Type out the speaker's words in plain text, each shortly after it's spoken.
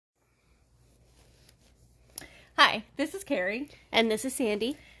Hi, this is Kerry. And this is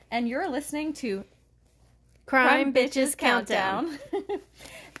Sandy. And you're listening to Crime Bitches Countdown.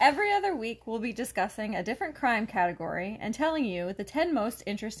 Every other week, we'll be discussing a different crime category and telling you the 10 most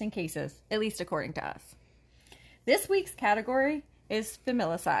interesting cases, at least according to us. This week's category is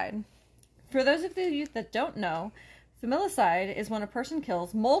familicide. For those of you that don't know, familicide is when a person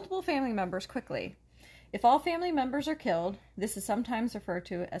kills multiple family members quickly. If all family members are killed, this is sometimes referred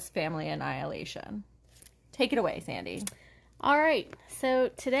to as family annihilation. Take it away, Sandy. All right, so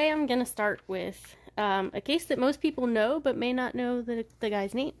today I'm going to start with a case that most people know, but may not know the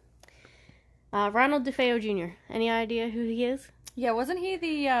guy's name. Ronald DeFeo Jr. Any idea who he is? Yeah, wasn't he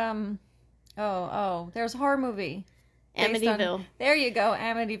the, there's a horror movie. Amityville. There you go,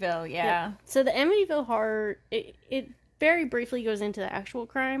 Amityville, yeah. So the Amityville horror, it very briefly goes into the actual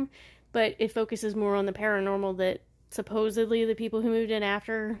crime, but it focuses more on the paranormal that supposedly the people who moved in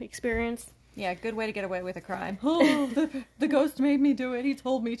after experienced. Yeah, good way to get away with a crime. Oh, the ghost made me do it. He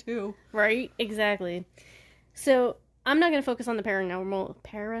told me to. Right, exactly. So I'm not going to focus on the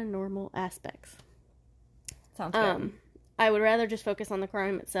paranormal aspects. Sounds good. I would rather just focus on the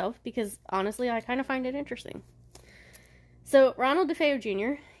crime itself because honestly, I kind of find it interesting. So Ronald DeFeo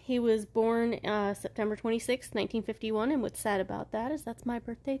Jr., he was born September 26, 1951, and what's sad about that is that's my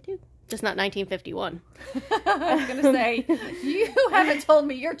birthday too. Just not 1951. I was going to say, you haven't told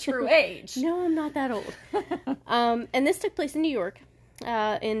me your true age. No, I'm not that old. And this took place in New York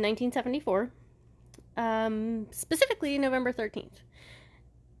in 1974, specifically November 13th.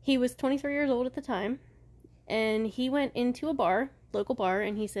 He was 23 years old at the time, and he went into a local bar,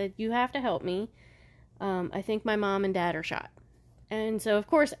 and he said, "You have to help me. I think my mom and dad are shot." And so, of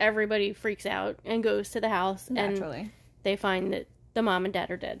course, everybody freaks out and goes to the house. Naturally. And they find that the mom and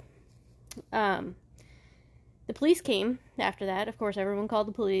dad are dead. The police came after that. Of course, everyone called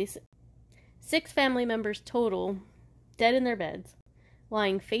the police. 6 family members total, dead in their beds,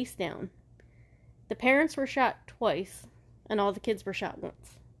 lying face down. The parents were shot twice, and all the kids were shot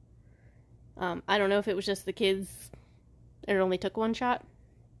once. I don't know if it was just the kids, and it only took one shot.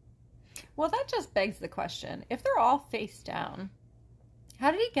 Well, that just begs the question. If they're all face down,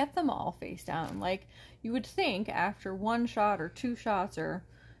 how did he get them all face down? Like, you would think after 1 shot or 2 shots or,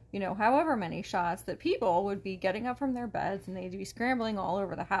 however many shots, that people would be getting up from their beds and they'd be scrambling all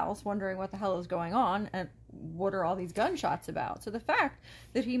over the house, wondering what the hell is going on and what are all these gunshots about. So the fact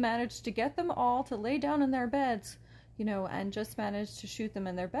that he managed to get them all to lay down in their beds, and just managed to shoot them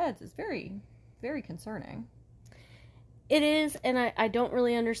in their beds is very, very concerning. It is, and I don't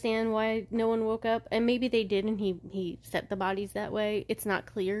really understand why no one woke up. And maybe they did, and he set the bodies that way. It's not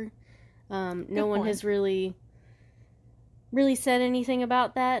clear. No one has really said anything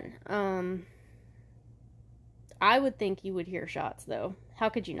about that. I would think you would hear shots, though. How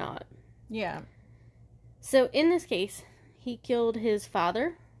could you not? Yeah. So, in this case, he killed his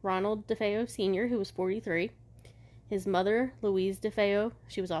father, Ronald DeFeo Sr., who was 43. His mother, Louise DeFeo,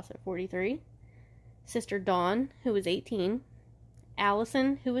 she was also 43. Sister Dawn, who was 18,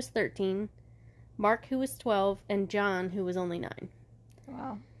 Allison, who was 13, Mark, who was 12, and John, who was only 9.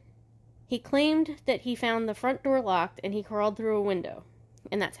 Wow. He claimed that he found the front door locked and he crawled through a window,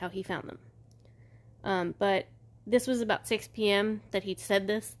 and that's how he found them. But this was about 6 p.m. that he said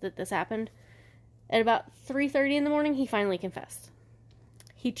that this happened. At about 3:30 in the morning, he finally confessed.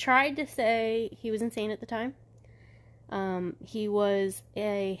 He tried to say he was insane at the time. He was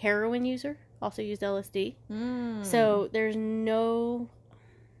a heroin user. Also used LSD. So there's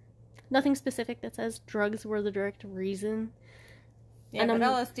nothing specific that says drugs were the direct reason. Yeah, but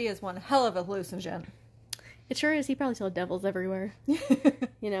LSD is one hell of a hallucinogen. It sure is. He probably saw devils everywhere. He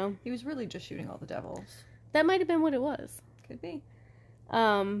was really just shooting all the devils. That might have been what it was. Could be.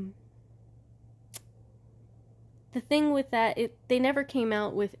 The thing with that, they never came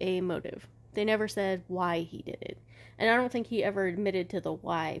out with a motive. They never said why he did it. And I don't think he ever admitted to the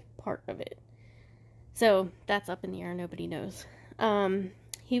why part of it. So, that's up in the air. Nobody knows.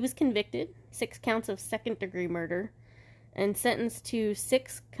 He was convicted, 6 counts of second-degree murder, and sentenced to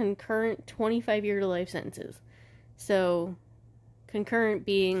 6 concurrent 25-year-to-life sentences. So, concurrent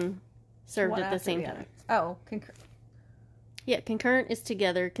being served One at the after same the time. other. Oh, concurrent. Yeah, concurrent is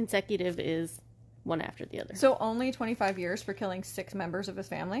together. Consecutive is one after the other. So, only 25 years for killing 6 members of his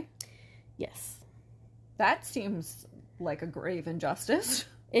family? Yes. That seems like a grave injustice.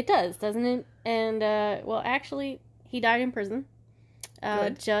 It does, doesn't it? And, actually, he died in prison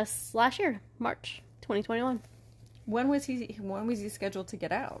just last year, March 2021. When was he scheduled to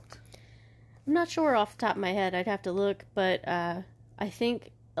get out? I'm not sure off the top of my head. I'd have to look, but I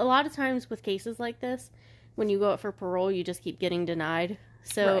think a lot of times with cases like this, when you go out for parole, you just keep getting denied.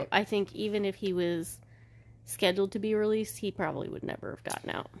 So right. I think even if he was scheduled to be released, he probably would never have gotten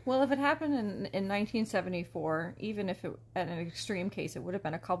out. Well, if it happened in 1974, even if it, at an extreme case, it would have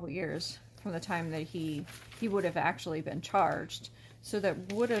been a couple years from the time that he would have actually been charged. So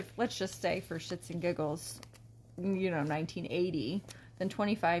that would have, let's just say for shits and giggles, 1980, then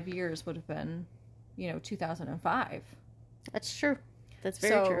 25 years would have been, 2005. That's true. That's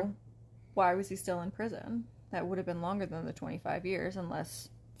very true. Why was he still in prison? That would have been longer than the 25 years, unless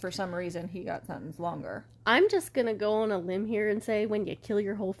for some reason he got sentenced longer. I'm just going to go on a limb here and say when you kill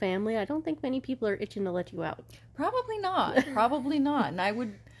your whole family, I don't think many people are itching to let you out. Probably not. Probably not. And I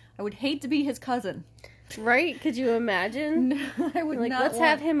would hate to be his cousin. Right? Could you imagine? No, I would not. Let's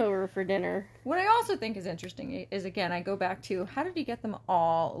have him over for dinner. What I also think is interesting is, again, I go back to, how did he get them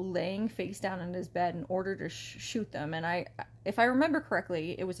all laying face down in his bed in order to shoot them? And if I remember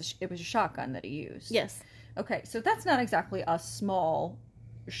correctly, it was a shotgun that he used. Yes. Okay, so that's not exactly a small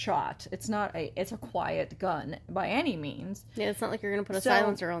shot. It's a quiet gun by any means. Yeah, it's not like you're going to put a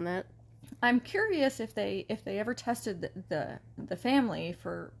silencer on that. I'm curious if they ever tested the family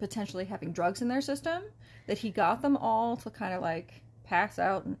for potentially having drugs in their system, that he got them all to kind of like pass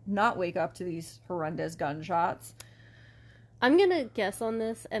out and not wake up to these horrendous gunshots. I'm going to guess on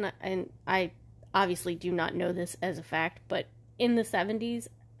this, and I obviously do not know this as a fact, but in the 70s,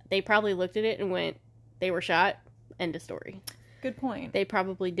 they probably looked at it and went, they were shot, end of story. Good point. They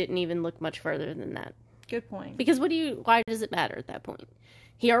probably didn't even look much further than that. Good point. Because why does it matter at that point?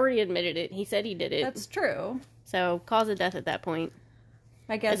 He already admitted it. He said he did it. That's true. So cause of death at that point,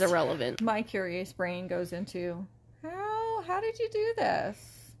 I guess, is irrelevant. My curious brain goes into, how did you do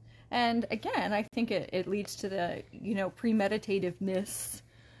this? And again, I think it leads to the, premeditativeness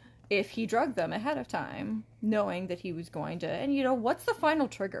if he drugged them ahead of time, knowing that he was going to. And, what's the final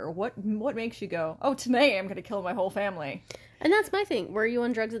trigger? What makes you go, oh, today I'm going to kill my whole family? And that's my thing. Were you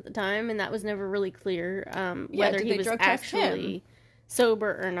on drugs at the time? And that was never really clear whether he was actually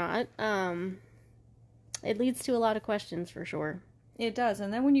sober or not. It leads to a lot of questions for sure. It does.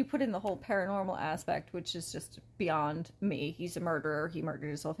 And then when you put in the whole paranormal aspect, which is just beyond me, he's a murderer, he murdered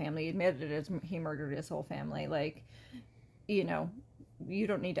his whole family, he admitted he murdered his whole family, you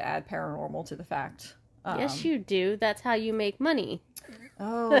don't need to add paranormal to the fact. Yes, you do. That's how you make money.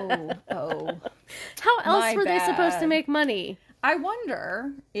 Oh. How else were they supposed to make money? I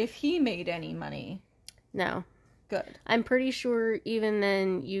wonder if he made any money. No. Good. I'm pretty sure even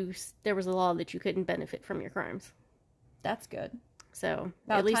then there was a law that you couldn't benefit from your crimes. That's good. So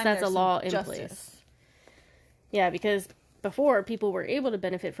at least that's a law in place. Yeah, because before people were able to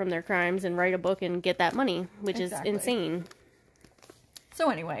benefit from their crimes and write a book and get that money, which is insane. So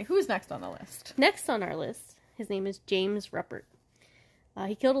anyway, who's next on the list? Next on our list, his name is James Ruppert.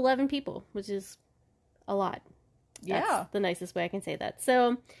 He killed 11 people, which is a lot. That's the nicest way I can say that.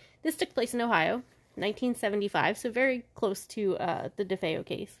 So this took place in Ohio. 1975, so very close to the DeFeo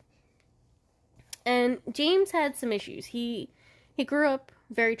case. And James had some issues. He grew up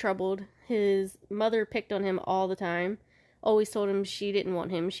very troubled. His mother picked on him all the time. Always told him she didn't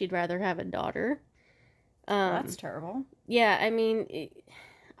want him. She'd rather have a daughter. That's terrible. Yeah, I mean,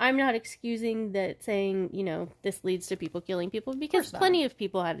 I'm not excusing that, saying, this leads to people killing people, because plenty of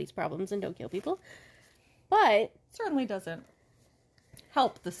people have these problems and don't kill people. But certainly doesn't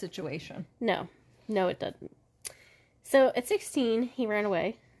help the situation. No, it doesn't. So, at 16, he ran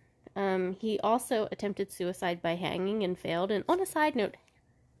away. He also attempted suicide by hanging and failed. And on a side note,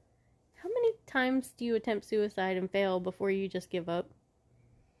 how many times do you attempt suicide and fail before you just give up?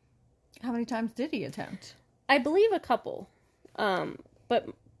 How many times did he attempt? I believe a couple.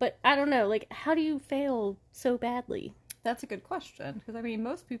 But I don't know. How do you fail so badly? That's a good question. Because,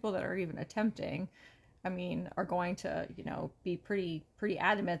 most people that are even attempting, are going to, be pretty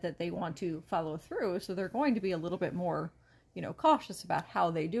adamant that they want to follow through. So they're going to be a little bit more, cautious about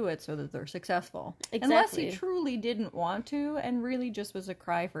how they do it so that they're successful. Exactly. Unless he truly didn't want to and really just was a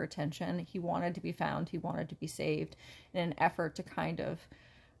cry for attention. He wanted to be found. He wanted to be saved in an effort to kind of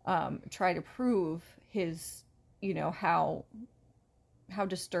try to prove his, how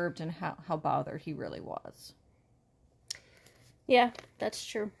disturbed and how bothered he really was. Yeah, that's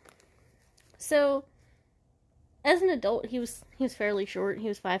true. So, as an adult, he was fairly short. He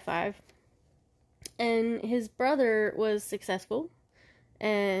was 5'5". And his brother was successful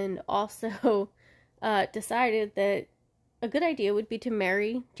and also decided that a good idea would be to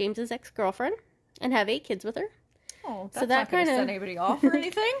marry James's ex-girlfriend and have 8 kids with her. Oh, that's not going to set anybody off or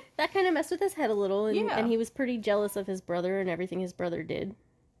anything. That kind of messed with his head a little, and he was pretty jealous of his brother and everything his brother did.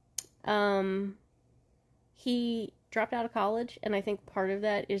 He dropped out of college, and I think part of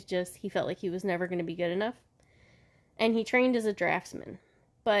that is just he felt like he was never going to be good enough. And he trained as a draftsman.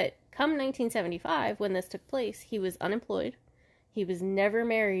 But come 1975, when this took place, he was unemployed. He was never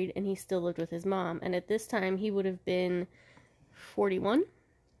married, and he still lived with his mom. And at this time, he would have been 41.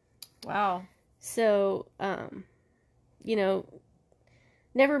 Wow. So, you know,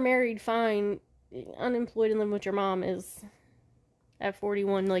 never married, fine. Unemployed and living with your mom is, at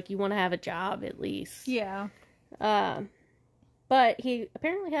 41, like, you want to have a job at least. Yeah. But he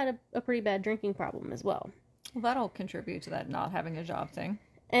apparently had a pretty bad drinking problem as well. Well, that'll contribute to that not having a job thing.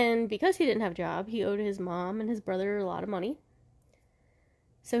 And because he didn't have a job, he owed his mom and his brother a lot of money.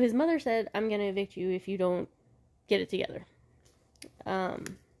 So his mother said, I'm going to evict you if you don't get it together.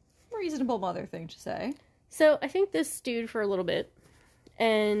 Reasonable mother thing to say. So I think this stewed for a little bit.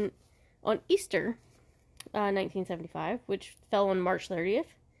 And on Easter, 1975, which fell on March 30th,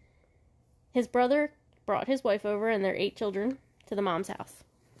 his brother brought his wife over and their 8 children to the mom's house.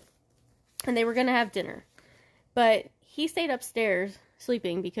 And they were going to have dinner. But he stayed upstairs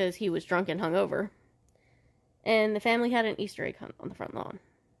sleeping because he was drunk and hungover. And the family had an Easter egg hunt on the front lawn.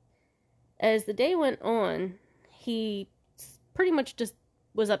 As the day went on, he pretty much just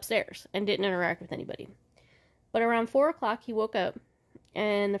was upstairs and didn't interact with anybody. But around 4 o'clock, he woke up,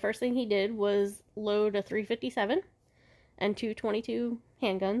 and the first thing he did was load a .357 and 2 .22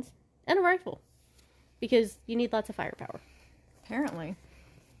 handguns and a rifle, because you need lots of firepower. Apparently.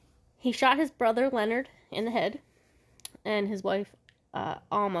 He shot his brother Leonard in the head, and his wife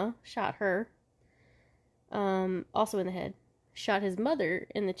Alma shot her, also in the head. Shot his mother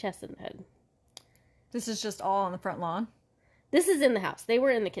in the chest and the head. This is just all on the front lawn? This is in the house. They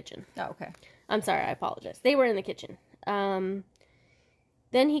were in the kitchen. Oh, okay. I'm sorry, I apologize. They were in the kitchen. Then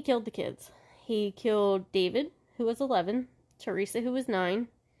he killed the kids. He killed David, who was 11, Teresa, who was 9,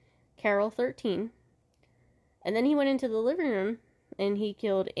 Carol, 13. And then he went into the living room, and he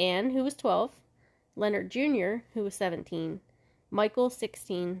killed Anne, who was 12, Leonard Jr., who was 17, Michael,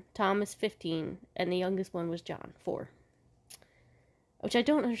 16, Thomas, 15, and the youngest one was John, 4. Which I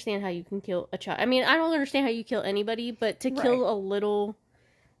don't understand how you can kill a child. I mean, I don't understand how you kill anybody, but to kill a little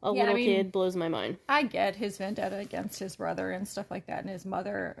kid blows my mind. I get his vendetta against his brother and stuff like that, and his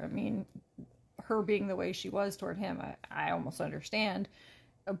mother. I mean, her being the way she was toward him, I almost understand.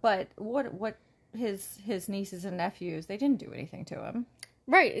 But what his nieces and nephews, they didn't do anything to him.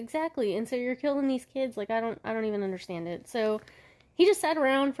 Right, exactly. And so you're killing these kids. Like, I don't even understand it. So he just sat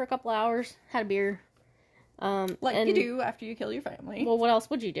around for a couple hours, had a beer. You do after you kill your family. Well, what else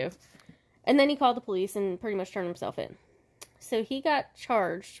would you do? And then he called the police and pretty much turned himself in. So he got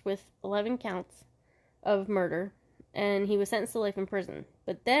charged with 11 counts of murder, and he was sentenced to life in prison.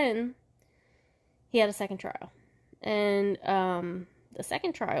 But then he had a second trial. And the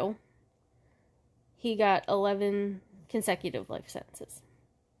second trial, he got 11 consecutive life sentences.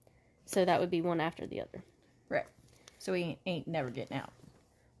 So that would be one after the other. Right. So he ain't never getting out.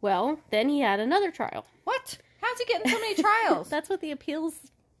 Well, then he had another trial. What? How's he getting so many trials? That's what the appeals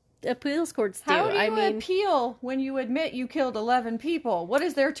courts do. How do you appeal when you admit you killed 11 people? What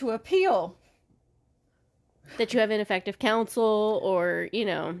is there to appeal? That you have ineffective counsel, or,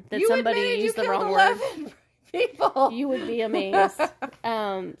 that somebody used the wrong 11 word. People. You would be amazed.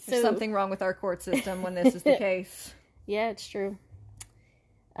 There's something wrong with our court system when this is the case. Yeah, it's true.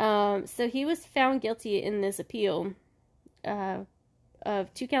 So he was found guilty in this appeal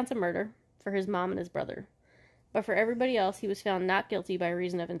of 2 counts of murder for his mom and his brother. But for everybody else, he was found not guilty by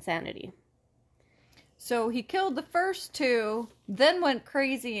reason of insanity. So he killed the first 2, then went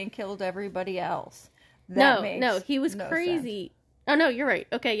crazy and killed everybody else. No, he was crazy. Sense. Oh, no, you're right.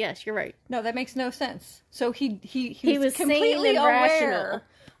 Okay, yes, you're right. No, that makes no sense. So he was completely aware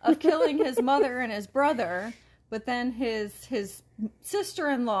of killing his mother and his brother, but then his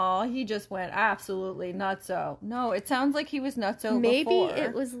sister-in-law, he just went absolutely nutso. No, it sounds like he was nutso Maybe before.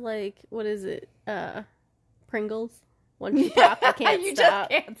 It was like, what is it? Pringles? Once you pop, you can't you stop.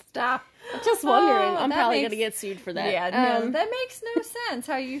 Just can't stop. I'm just wondering. I'm probably going to get sued for that. Yeah, no, that makes no sense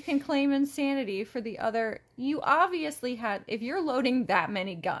how you can claim insanity for the other. You obviously had, if you're loading that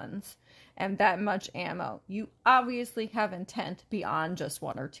many guns and that much ammo, you obviously have intent beyond just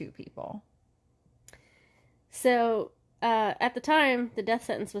 1 or 2 people. So, at the time, the death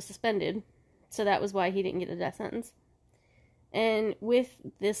sentence was suspended, so that was why he didn't get a death sentence. And with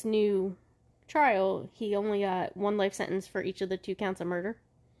this new trial, he only got 1 life sentence for each of the 2 counts of murder,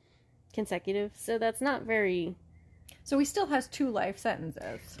 consecutive, so that's not very... So he still has 2 life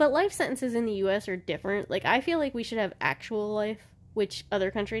sentences. But life sentences in the U.S. are different. Like, I feel like we should have actual life, which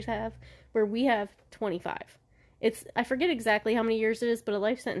other countries have, where we have 25. I forget exactly how many years it is, but a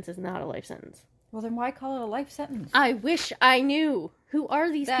life sentence is not a life sentence. Well, then why call it a life sentence? I wish I knew. Who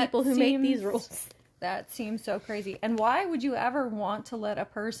are these people who make these rules? That seems so crazy. And why would you ever want to let a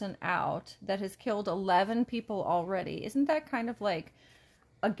person out that has killed 11 people already? Isn't that kind of like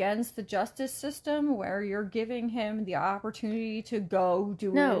against the justice system where you're giving him the opportunity to go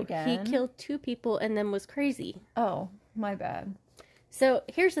do it again? No, he killed 2 people and then was crazy. Oh, my bad. So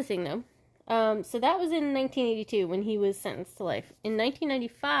here's the thing, though. So that was in 1982 when he was sentenced to life. In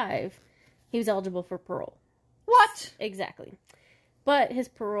 1995, he was eligible for parole. What? Exactly. But his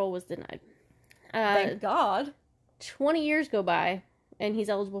parole was denied. Thank God. 20 years go by, and he's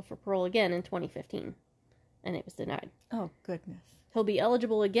eligible for parole again in 2015. And it was denied. Oh, goodness. He'll be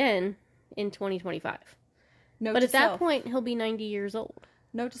eligible again in 2025. But at that point, he'll be 90 years old.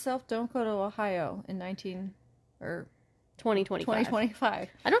 Note to self, don't go to Ohio in 2025. 2025.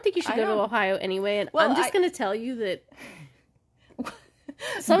 I don't think you should go to Ohio anyway, and I'm just going to tell you that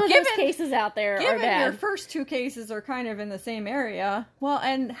some of those cases out there are bad. Given your first 2 cases are kind of in the same area, well,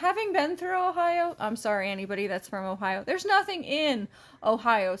 and having been through Ohio, I'm sorry, anybody that's from Ohio, there's nothing in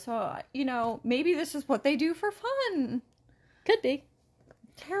Ohio, so, maybe this is what they do for fun. Could be.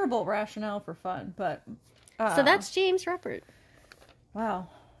 Terrible rationale for fun, but... so that's James Ruppert. Wow.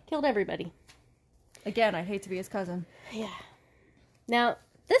 Killed everybody. Again, I'd hate to be his cousin. Yeah. Now,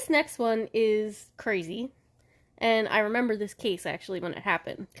 this next one is crazy. And I remember this case, actually, when it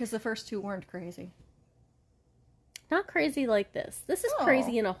happened. Because the first 2 weren't crazy. Not crazy like this. This is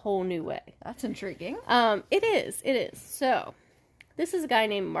crazy in a whole new way. That's intriguing. It is. So, this is a guy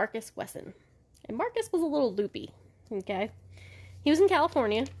named Marcus Wesson. And Marcus was a little loopy. Okay? He was in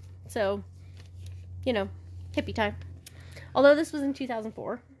California. So, hippie time. Although this was in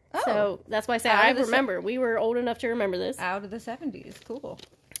 2004. Oh. So, that's why I say I remember. We were old enough to remember this. Out of the 70s. Cool.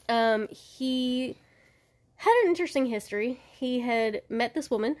 He had an interesting history. He had met this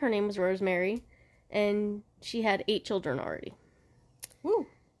woman. Her name was Rosemary. And she had 8 children already. Woo.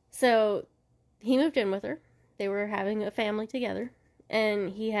 So, he moved in with her. They were having a family together. And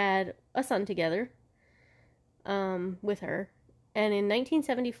he had a son together with her. And in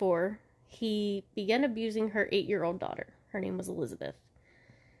 1974, he began abusing her 8-year-old daughter. Her name was Elizabeth.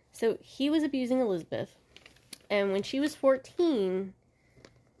 So, he was abusing Elizabeth. And when she was 14,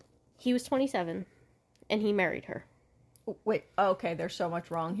 he was 27. And he married her. Wait, okay, there's so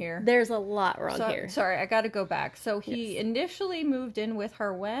much wrong here. There's a lot wrong here. Sorry, I gotta go back. So he initially moved in with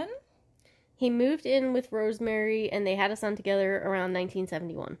her when? He moved in with Rosemary, and they had a son together around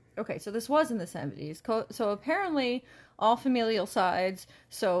 1971. Okay, so this was in the 70s. So apparently, all familial sides,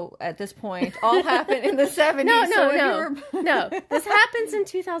 so at this point, all happened in the 70s. No. This happens in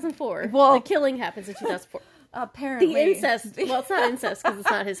 2004. Well, the killing happens in 2004. Apparently. The incest. Well, it's not incest because it's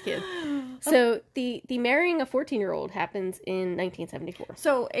not his kid. So the marrying a 14-year-old happens in 1974.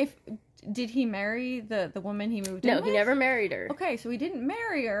 So did he marry the woman he moved in with? No, he never married her. Okay, so he didn't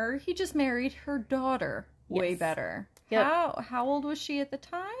marry her. He just married her daughter. Yes. Way better. Yep. How old was she at the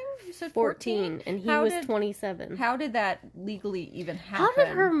time? You said 14? And he was 27. How did that legally even happen? How did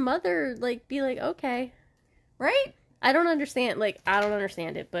her mother be like, okay. Right? I don't understand. I don't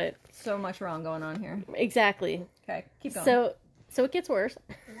understand it, but... So much wrong going on here. Exactly. Okay, keep going. So it gets worse.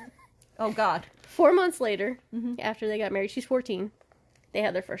 Oh, God. 4 months later, after they got married, she's 14, they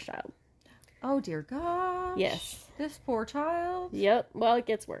had their first child. Oh, dear God. Yes. This poor child. Yep. Well, it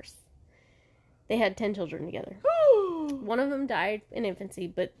gets worse. They had 10 children together. One of them died in infancy,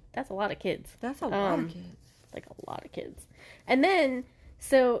 but that's a lot of kids. That's a lot of kids. A lot of kids. And then,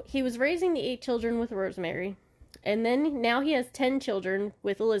 so he was raising the 8 children with Rosemary. And then now he has 10 children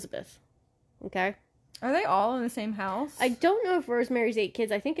with Elizabeth. Okay? Are they all in the same house? I don't know if Rosemary's 8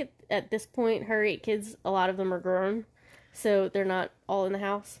 kids. I think at this point, her 8 kids, a lot of them are grown. So they're not all in the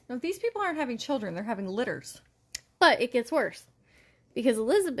house. No, these people aren't having children. They're having litters. But it gets worse. Because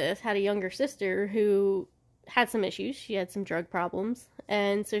Elizabeth had a younger sister who had some issues. She had some drug problems.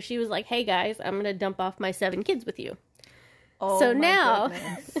 And so she was like, hey guys, I'm going to dump off my 7 kids with you. Oh, so now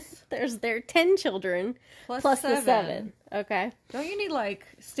there's their 10 children plus the 7. Okay. Don't you need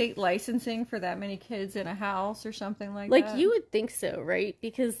state licensing for that many kids in a house or something like that? You would think so, right?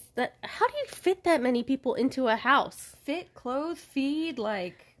 Because how do you fit that many people into a house? Fit, clothe, feed,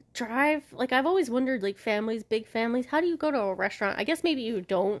 drive. I've always wondered, families, big families, how do you go to a restaurant? I guess maybe you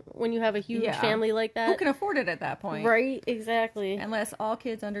don't when you have a huge family like that. Who can afford it at that point? Right, exactly. Unless all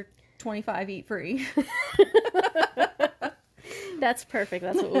kids under 25 eat free. That's perfect.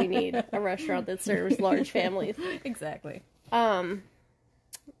 That's what we need. A restaurant that serves large families. Exactly. So,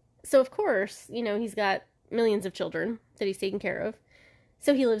 of course, he's got millions of children that he's taking care of.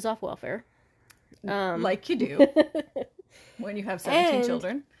 So he lives off welfare. Like you do. When you have 17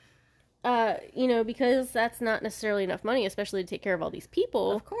 children. Because that's not necessarily enough money, especially to take care of all these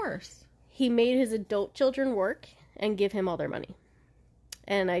people. Of course. he made his adult children work and give him all their money.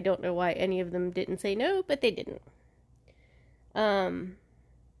 And I don't know why any of them didn't say no, but they didn't.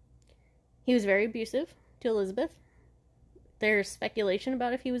 He was very abusive to Elizabeth. There's speculation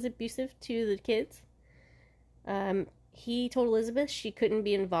about if he was abusive to the kids. He told Elizabeth she couldn't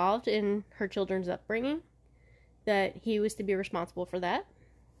be involved in her children's upbringing, that he was to be responsible for that.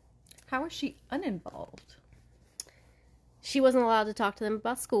 How was she uninvolved? She wasn't allowed to talk to them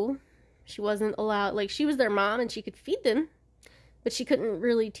about school. She wasn't allowed, like, she was their mom and she could feed them, but she couldn't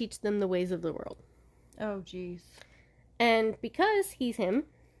really teach them the ways of the world. Oh, jeez. And because he's him,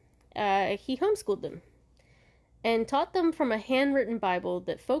 he homeschooled them and taught them from a handwritten Bible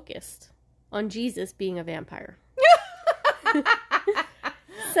that focused on Jesus being a vampire.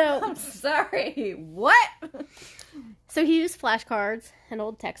 So I'm sorry, what? So he used flashcards and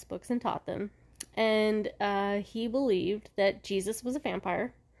old textbooks and taught them. And he believed that Jesus was a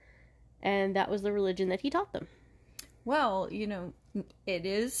vampire, and that was the religion that he taught them. Well, it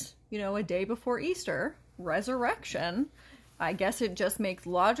is, a day before Easter, resurrection. I guess it just makes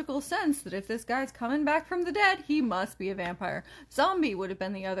logical sense that if this guy's coming back from the dead, he must be a vampire. Zombie would have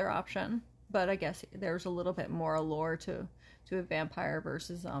been the other option, but I guess there's a little bit more allure to a vampire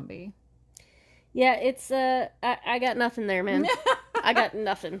versus zombie. Yeah, it's, I got nothing there, man. I got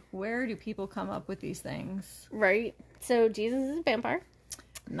nothing. Where do people come up with these things? Right. So Jesus is a vampire.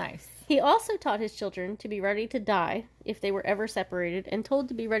 Nice. He also taught his children to be ready to die if they were ever separated, and told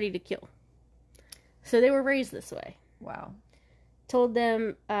to be ready to kill. So they were raised this way. Wow. Told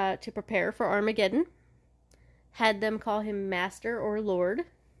them to prepare for Armageddon. Had them call him Master or Lord.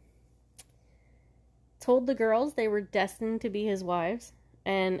 Told the girls they were destined to be his wives,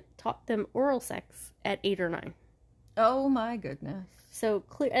 and taught them oral sex at 8 or 9. Oh my goodness. So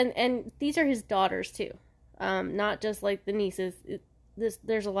clear, and these are his daughters too, not just like the nieces.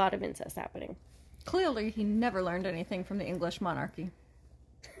 There's a lot of incest happening. Clearly, he never learned anything from the English monarchy.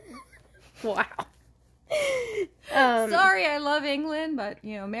 Wow. Sorry, I love England, but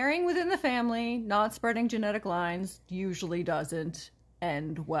marrying within the family, not spreading genetic lines, usually doesn't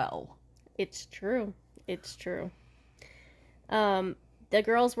end well. It's true. It's true. The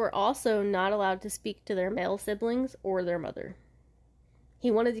girls were also not allowed to speak to their male siblings or their mother.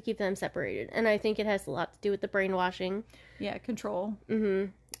 He wanted to keep them separated, and I think it has a lot to do with the brainwashing. Yeah, control.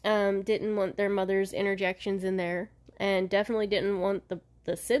 Didn't want their mother's interjections in there, and definitely didn't want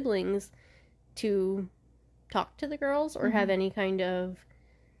the siblings to talk to the girls or have any kind of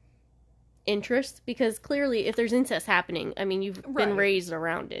interest, because clearly if there's incest happening, I mean, you've been raised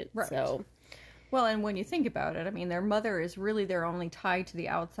around it. Right. So, well, and when you think about it, I mean, their mother is really their only tie to the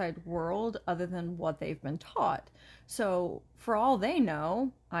outside world other than what they've been taught. So for all they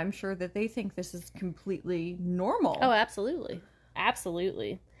know, I'm sure that they think this is completely normal. Oh, absolutely.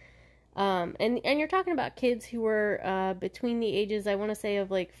 Absolutely. And you're talking about kids who were between the ages, I want to say,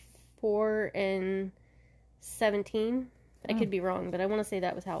 of like 4 and 17. I could be wrong, but I want to say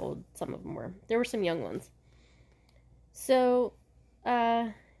that was how old some of them were. There were some young ones. So,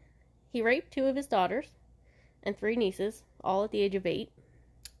 he raped 2 of his daughters and 3 nieces, all at the age of 8.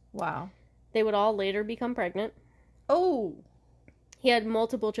 Wow. They would all later become pregnant. Oh! He had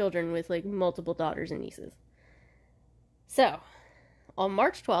multiple children with, like, multiple daughters and nieces. So, on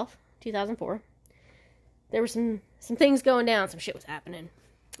March 12th, 2004, there were some things going down. Some shit was happening.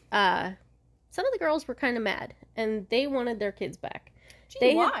 Some of the girls were kind of mad, and they wanted their kids back.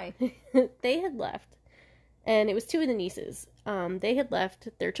 Gee, why? They had left, and it was 2 of the nieces. They had left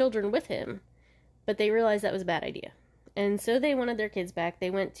their children with him, but they realized that was a bad idea. And so they wanted their kids back. They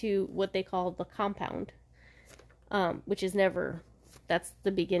went to what they called the compound, which is never, that's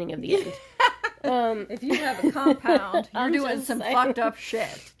the beginning of the end. If you have a compound, you're doing some fucked up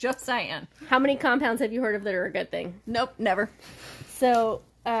shit. Just saying. How many compounds have you heard of that are a good thing? Nope, never. So,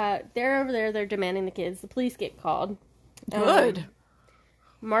 they're over there, they're demanding the kids. The police get called. Good.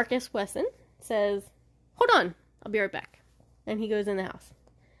 Marcus Wesson says, "Hold on, I'll be right back." And he goes in the house.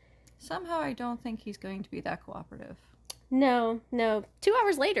 Somehow I don't think he's going to be that cooperative. No. 2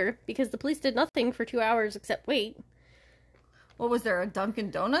 hours later, because the police did nothing for 2 hours except wait. Well, was there a Dunkin'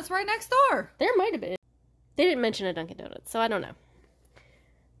 Donuts right next door? There might have been. They didn't mention a Dunkin' Donuts, so I don't know.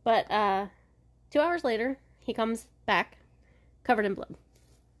 But, 2 hours later, he comes back, covered in blood.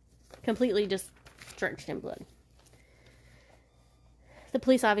 Completely just drenched in blood. The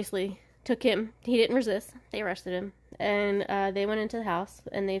police obviously took him. He didn't resist. They arrested him. And they went into the house,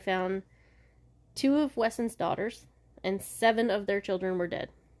 and they found 2 of Wesson's daughters, and 7 of their children were dead.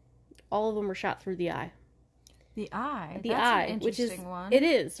 All of them were shot through the eye. The eye? The That's eye, an which is, interesting one. it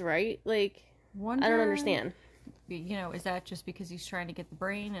is, right? Like, Wonder... I don't understand. is that just because he's trying to get the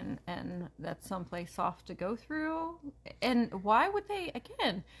brain and that's someplace soft to go through? And why would they,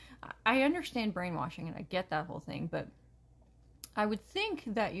 again, I understand brainwashing and I get that whole thing, but I would think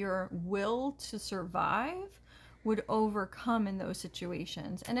that your will to survive would overcome in those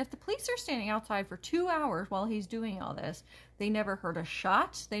situations. And if the police are standing outside for 2 hours while he's doing all this, they never heard a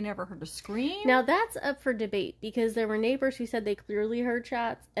shot, they never heard a scream. Now that's up for debate, because there were neighbors who said they clearly heard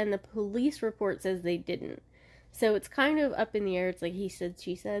shots, and the police report says they didn't. So it's kind of up in the air. It's like he said,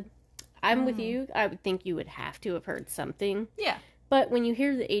 she said. I'm with you. I would think you would have to have heard something. Yeah. But when you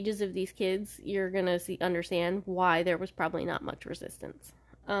hear the ages of these kids, you're going to understand why there was probably not much resistance.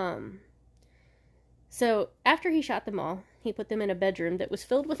 So after he shot them all, he put them in a bedroom that was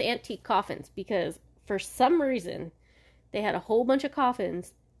filled with antique coffins, because for some reason they had a whole bunch of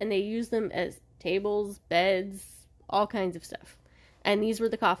coffins and they used them as tables, beds, all kinds of stuff. And these were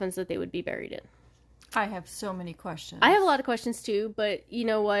the coffins that they would be buried in. I have so many questions. I have a lot of questions too, but you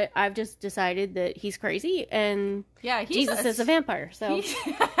know what? I've just decided that he's crazy, and Jesus is a vampire. So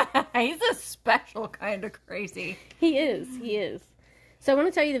he's a special kind of crazy. He is. So I want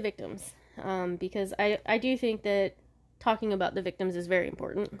to tell you the victims, because I do think that talking about the victims is very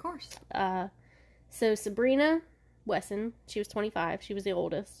important. Of course. So Sabrina Wesson, she was 25. She was the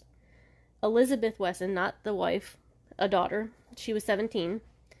oldest. Elizabeth Wesson, not the wife, a daughter. She was 17.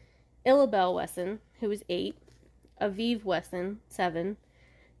 Illabelle Wesson, who was 8, Aviv Wesson, 7,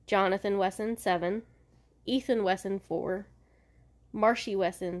 Jonathan Wesson, 7, Ethan Wesson, 4, Marcy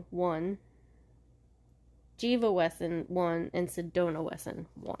Wesson, 1, Jiva Wesson, 1, and Sedona Wesson,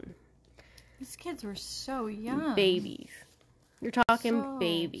 1. These kids were so young. Babies. You're talking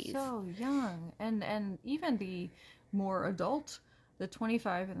babies. So young. And even the more adult, the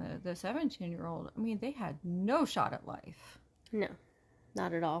 25 and the 17-year-old, I mean, they had no shot at life. No,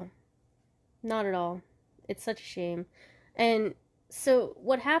 not at all. Not at all. It's such a shame. And so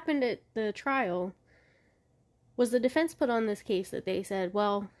what happened at the trial was the defense put on this case that they said,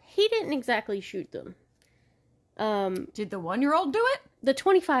 well, he didn't exactly shoot them. Did the 1-year-old do it? The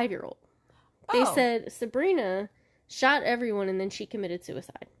 25-year-old. Oh. They said Sabrina shot everyone and then she committed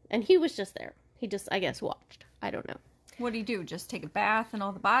suicide. And he was just there. He just, I guess, watched. I don't know. What did he do? Just take a bath in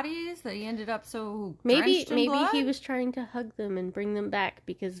all the bodies that he ended up so maybe blood? He was trying to hug them and bring them back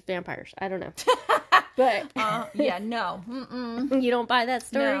because vampires. I don't know. But yeah, no. Mm-mm. You don't buy that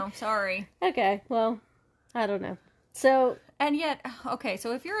story? No, sorry. Okay, well, I don't know. So, and yet, okay,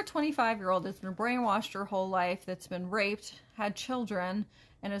 so if you're a 25-year-old that's been brainwashed your whole life, that's been raped, had children,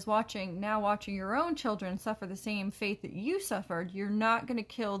 and is watching your own children suffer the same fate that you suffered, you're not going to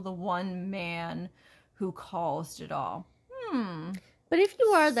kill the one man who caused it all. But if you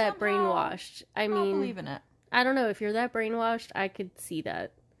are that brainwashed, I mean, I believe in it. I don't know. If you're that brainwashed, I could see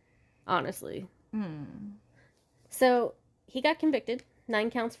that, honestly. So he got convicted,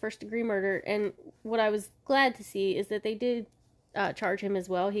 9 counts first-degree murder, and what I was glad to see is that they did charge him as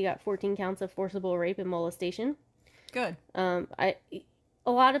well. He got 14 counts of forcible rape and molestation. Good.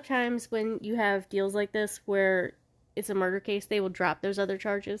 A lot of times when you have deals like this where it's a murder case, they will drop those other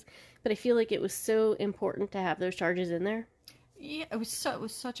charges, but I feel like it was so important to have those charges in there. Yeah, it was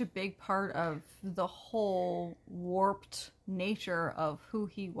such a big part of the whole warped nature of who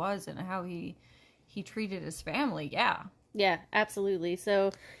he was and how he treated his family. Yeah, absolutely. So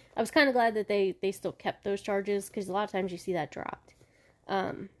I was kind of glad that they still kept those charges, because a lot of times you see that dropped.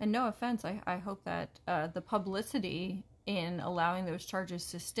 And no offense, I hope that the publicity in allowing those charges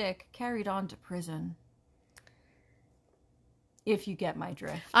to stick carried on to prison. If you get my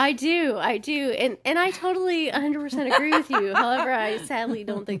drift. I do. And I totally 100% agree with you. However, I sadly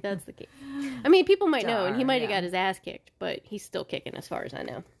don't think that's the case. I mean, people might know, and he might have got his ass kicked, but he's still kicking as far as I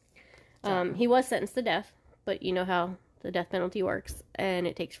know. He was sentenced to death, but you know how the death penalty works, and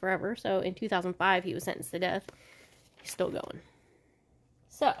it takes forever. So in 2005, he was sentenced to death. He's still going.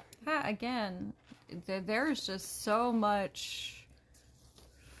 So. Again, there's just so much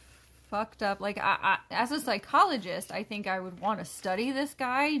fucked up. Like, I as a psychologist, I think I would want to study this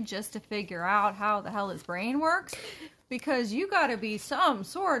guy just to figure out how the hell his brain works, because you got to be some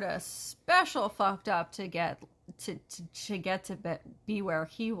sort of special fucked up to get to be where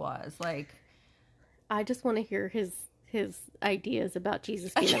he was. Like, I just want to hear his ideas about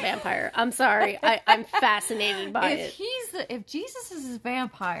Jesus being a vampire. I'm sorry, I'm fascinated by it. If Jesus is a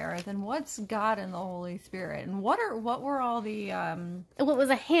vampire, then what's God and the Holy Spirit, and what were all the Well, it was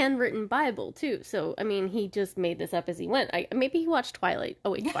a handwritten Bible too. So I mean, he just made this up as he went. Maybe he watched Twilight.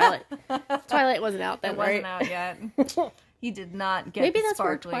 Oh wait, Twilight. Twilight wasn't out then, it right? wasn't out yet. He did not get. Maybe that's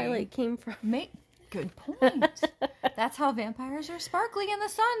sparkly. where Twilight came from. Good point. That's how vampires are sparkly in the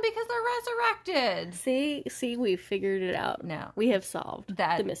sun, because they're resurrected. See, we figured it out. Now we have solved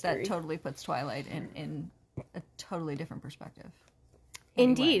the mystery. That totally puts Twilight in a totally different perspective.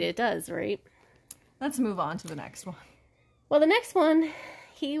 Indeed, it does, right? Let's move on to the next one. Well, the next one,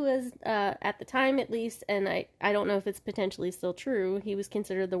 he was, at the time at least, and I don't know if it's potentially still true, he was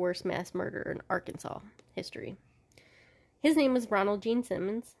considered the worst mass murderer in Arkansas history. His name was Ronald Gene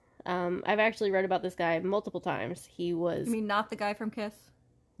Simmons. I've actually read about this guy multiple times. He was... You mean not the guy from Kiss?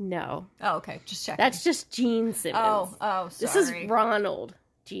 No. Oh, okay. Just checking. That's just Gene Simmons. Oh, sorry. This is Ronald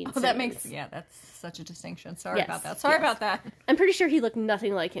Gene Simmons. That makes... Yeah, that's such a distinction. Sorry about that. Sorry about that. I'm pretty sure he looked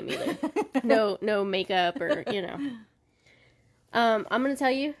nothing like him either. No makeup or, I'm going to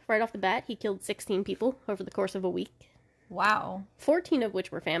tell you right off the bat, he killed 16 people over the course of a week. Wow. 14 of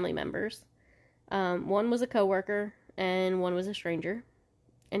which were family members. One was a coworker and one was a stranger.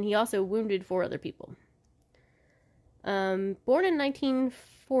 And he also wounded 4 other people. Born in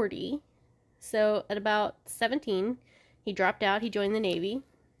 1940, so at about 17, he dropped out. He joined the Navy.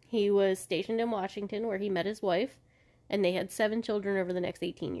 He was stationed in Washington, where he met his wife, and they had 7 children over the next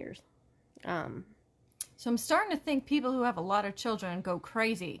 18 years. So I'm starting to think people who have a lot of children go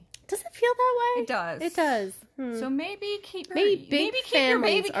crazy. Does it feel that way? It does. It does. So maybe keep your big keep families your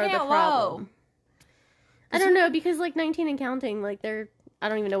baby are the count problem. low. I don't know, because 19 and counting, I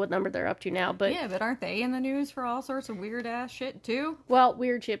don't even know what number they're up to now, but... Yeah, but aren't they in the news for all sorts of weird-ass shit, too? Well,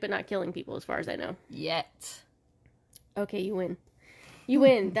 weird shit, but not killing people, as far as I know. Yet. Okay, you win. You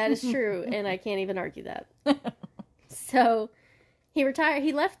win. That is true, and I can't even argue that. So, he retired.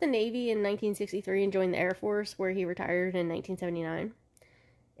 He left the Navy in 1963 and joined the Air Force, where he retired in 1979.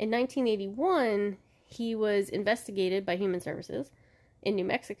 In 1981, he was investigated by Human Services in New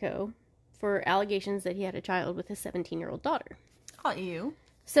Mexico for allegations that he had a child with his 17-year-old daughter. Oh, you.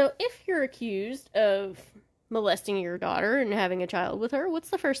 So if you're accused of molesting your daughter and having a child with her, what's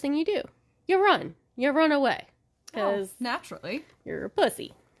the first thing you do? You run. You run away. Because naturally. You're a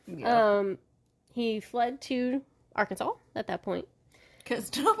pussy. Yeah. He fled to Arkansas at that point. Because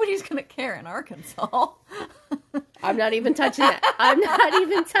nobody's going to care in Arkansas. I'm not even touching that. I'm not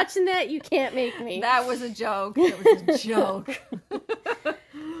even touching that. You can't make me. That was a joke. It was a joke.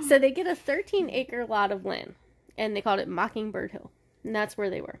 So they get a 13-acre lot of land. And they called it Mockingbird Hill. And that's where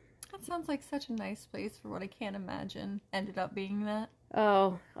they were. That sounds like such a nice place for what I can't imagine ended up being that.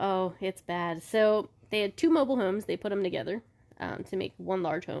 Oh, it's bad. So they had 2 mobile homes. They put them together to make one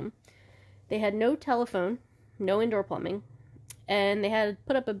large home. They had no telephone, no indoor plumbing. And they had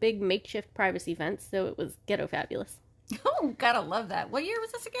put up a big makeshift privacy fence, so it was ghetto fabulous. Oh, gotta love that. What year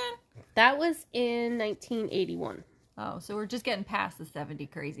was this again? That was in 1981. Oh, so we're just getting past the 70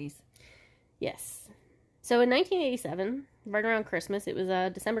 crazies. Yes. So in 1987, right around Christmas, it was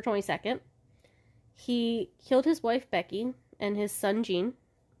December 22nd, he killed his wife, Becky, and his son, Gene.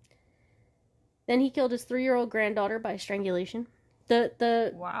 Then he killed his 3-year-old granddaughter by strangulation.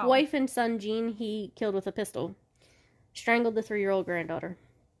 The Wow. wife and son, Gene, he killed with a pistol. Strangled the 3-year-old granddaughter.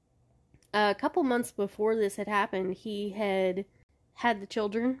 A couple months before this had happened, he had the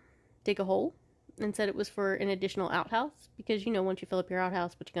children dig a hole and said it was for an additional outhouse. Because, once you fill up your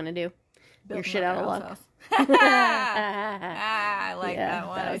outhouse, what you gonna do? Your shit out of luck. I like that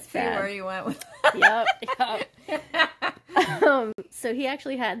one. I see where you went with that. Yep. So he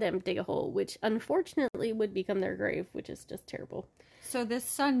actually had them dig a hole, which unfortunately would become their grave, which is just terrible. So this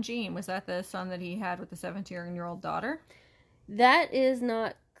son, Gene, was that the son that he had with the 17-year-old daughter? That is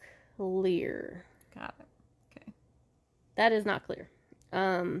not clear. Got it. Okay. That is not clear.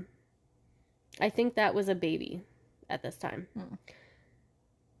 I think that was a baby at this time.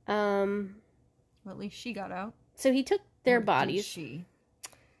 Well, at least she got out. So he took their bodies.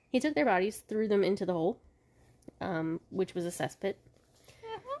 He took their bodies, threw them into the hole, which was a cesspit.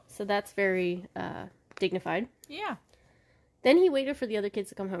 So that's very dignified. Yeah. Then he waited for the other kids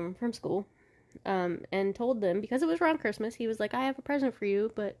to come home from school, and told them, because it was around Christmas, he was like, I have a present for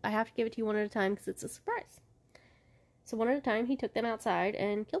you, but I have to give it to you one at a time because it's a surprise. So one at a time, he took them outside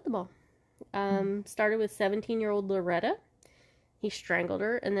and killed them all. Started with 17-year-old Loretta. He strangled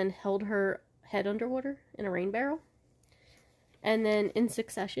her and then held her head underwater in a rain barrel. And then, in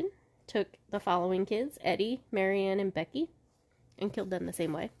succession, took the following kids, Eddie, Marianne, and Becky, and killed them the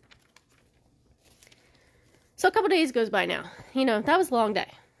same way. So a couple days goes by now. That was a long day.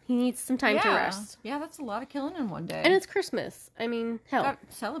 He needs some time to rest. Yeah, that's a lot of killing in one day. And it's Christmas. I mean, hell. Gotta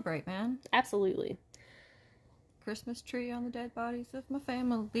celebrate, man. Absolutely. Christmas tree on the dead bodies of my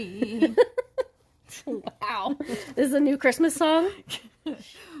family. Wow. This is a new Christmas song?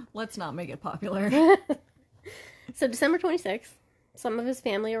 Let's not make it popular. So December 26th, some of his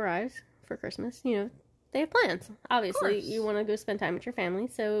family arrives for Christmas. You know, they have plans. Obviously, course. you want to go spend time with your family.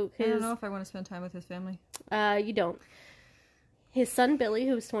 So I don't know if I want to spend time with his family. You don't. His son Billy,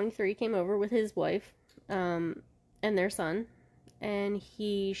 who was 23, came over with his wife and their son, and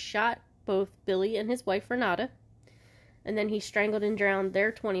he shot both Billy and his wife Renata, and then he strangled and drowned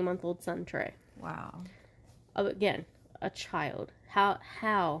their 20-month-old son Trey. Wow. Again, a child. How?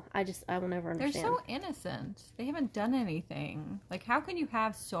 I will never understand. They're so innocent. They haven't done anything. Like, how can you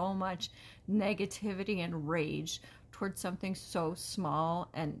have so much negativity and rage towards something so small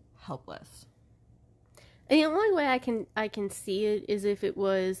and helpless? The only way I can see it is if it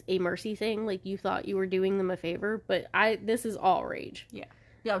was a mercy thing, like you thought you were doing them a favor, but this is all rage. Yeah.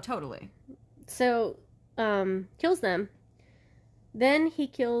 Yeah, totally. So, kills them. Then he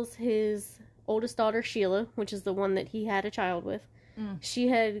kills his oldest daughter, Sheila, which is the one that he had a child with. She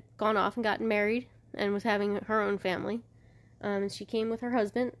had gone off and gotten married and was having her own family. She came with her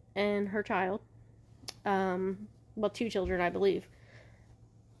husband and her child. Well, 2 children, I believe.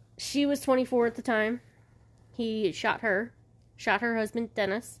 She was 24 at the time. He shot her husband,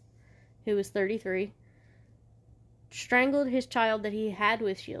 Dennis, who was 33, strangled his child that he had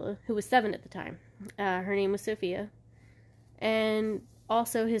with Sheila, who was 7 at the time. Her name was Sophia, and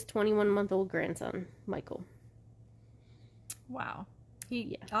also his 21-month-old grandson, Michael. Wow.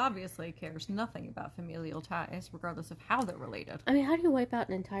 He obviously cares nothing about familial ties, regardless of how they're related. I mean, how do you wipe out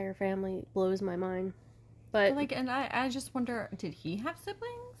an entire family? It blows my mind. But like, and I just wonder, did he have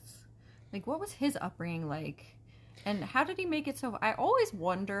siblings? Like, what was his upbringing like? And how did he make it so... I always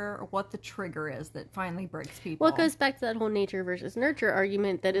wonder what the trigger is that finally breaks people. Well, it goes back to that whole nature versus nurture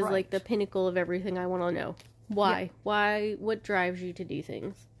argument that is like the pinnacle of everything I want to know. Why? Yeah. Why? What drives you to do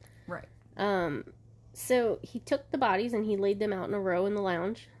things? Right. So he took the bodies and he laid them out in a row in the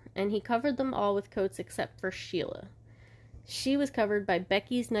lounge, and he covered them all with coats except for Sheila. She was covered by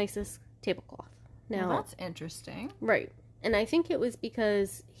Becky's nicest tablecloth. Now, well, that's interesting. Right. And I think it was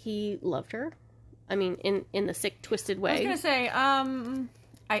because he loved her. I mean, in the sick, twisted way. I was going to say,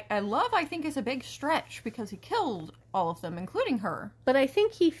 I think is a big stretch because he killed all of them, including her. But I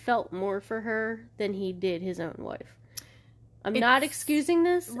think he felt more for her than he did his own wife. I'm not excusing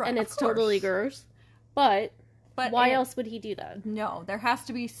this, right, and it's totally gross. But why else would he do that? No, there has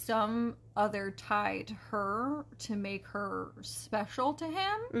to be some other tie to her to make her special to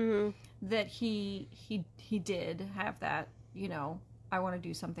him. Mm-hmm. That he did have that, you know, I want to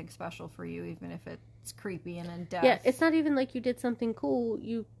do something special for you, even if it's creepy and in depth. Yeah, it's not even like you did something cool.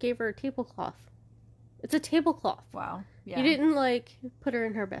 You gave her a tablecloth. It's a tablecloth. Wow. Yeah. You didn't, like, put her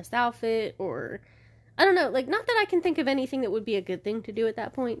in her best outfit or... I don't know, like, not that I can think of anything that would be a good thing to do at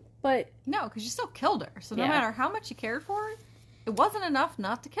that point, but... No, because you still killed her. So no matter how much you cared for her, it wasn't enough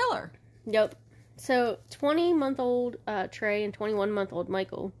not to kill her. Yep. So, 20-month-old Trey and 21-month-old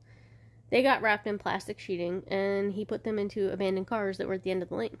Michael, they got wrapped in plastic sheeting, and he put them into abandoned cars that were at the end of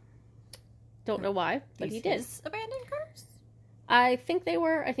the lane. Don't know why, but he did. Abandoned cars? I think they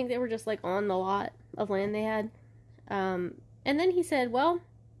were. I think they were just, like, on the lot of land they had. And then he said, well,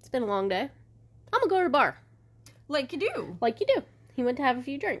 it's been a long day. I'm gonna go to the bar. Like you do. Like you do. He went to have a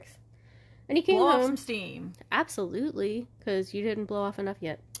few drinks. And he came home. Blow off some steam. Absolutely, because you didn't blow off enough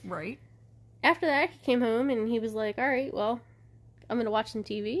yet. Right. After that, he came home and he was like, all right, well, I'm gonna watch some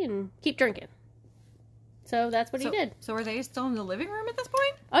TV and keep drinking. So that's what he did. So are they still in the living room at this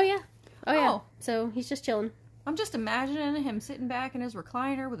point? Oh, yeah. Oh, yeah. So he's just chilling. I'm just imagining him sitting back in his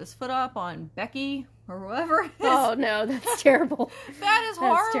recliner with his foot up on Becky or whatever it is. Oh, no, that's terrible. That is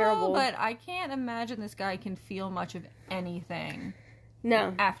horrible, terrible. But I can't imagine this guy can feel much of anything.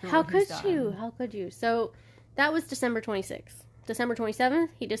 No. After How what he's done. How could you? How could you? So that was December 26th. December 27th,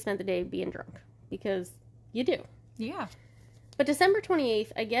 he just spent the day being drunk. Because you do. Yeah. But December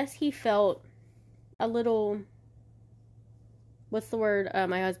 28th, I guess he felt a little... What's the word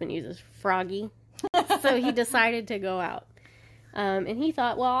my husband uses? Froggy. So he decided to go out. And he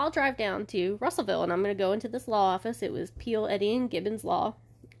thought, well, I'll drive down to Russellville and I'm going to go into this law office. It was Peel, Eddy, and Gibbons Law.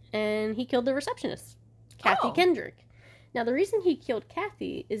 And he killed the receptionist, Kathy Kendrick. Now, the reason he killed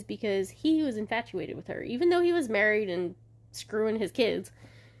Kathy is because he was infatuated with her. Even though he was married and screwing his kids,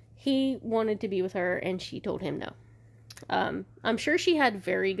 he wanted to be with her and she told him no. I'm sure she had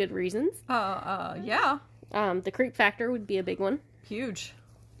very good reasons. Yeah. The creep factor would be a big one. Huge.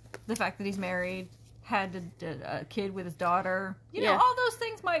 The fact that he's married, had a kid with his daughter. You know, all those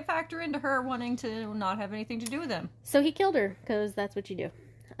things might factor into her wanting to not have anything to do with him. So he killed her, because that's what you do.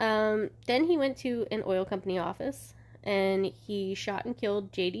 Then he went to an oil company office, and he shot and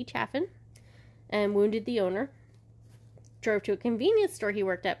killed J.D. Chaffin, and wounded the owner. Drove to a convenience store he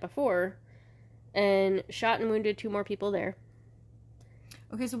worked at before, and shot and wounded 2 more people there.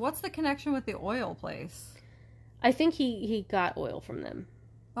 Okay, so what's the connection with the oil place? I think he got oil from them.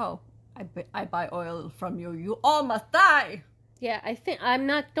 Oh, I buy oil from you. You all must die! Yeah, I think, I'm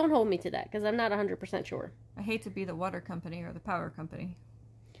not, don't hold me to that, because I'm not 100% sure. I hate to be the water company or the power company.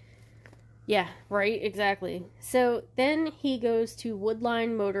 Yeah, right, exactly. So then he goes to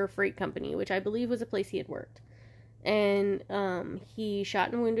Woodline Motor Freight Company, which I believe was a place he had worked. And he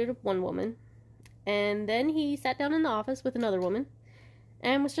shot and wounded one woman. And then he sat down in the office with another woman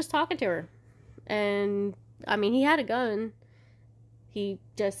and was just talking to her. And, I mean, he had a gun. He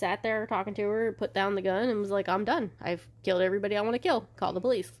just sat there talking to her, put down the gun, and was like, I'm done. I've killed everybody I want to kill. Call the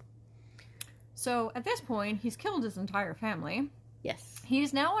police. So, at this point, he's killed his entire family. Yes.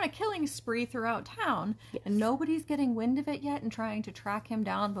 He's now on a killing spree throughout town, Yes. and nobody's getting wind of it yet and trying to track him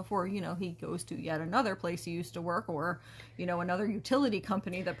down before, he goes to yet another place he used to work or, another utility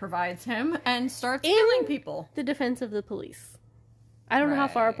company that provides him and starts killing people. The defense of the police. I don't know how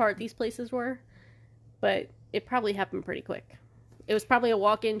far apart these places were, but it probably happened pretty quick. It was probably a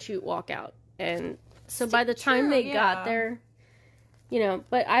walk-in, shoot, walk-out. And so by the time they got there,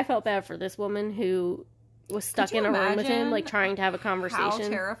 but I felt bad for this woman who was stuck in a room with him, like, trying to have a conversation. How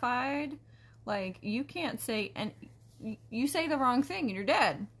terrified. Like, you can't say, and you say the wrong thing and you're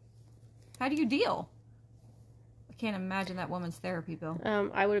dead. How do you deal? I can't imagine that woman's therapy bill.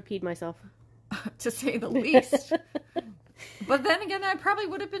 I would have peed myself. To say the least. But then again, I probably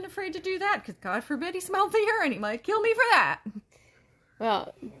would have been afraid to do that, because God forbid he smelled the urine. He might kill me for that.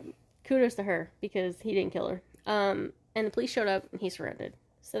 Well, kudos to her, because he didn't kill her. And the police showed up, and he surrendered.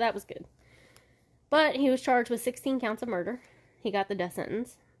 So that was good. But he was charged with 16 counts of murder. He got the death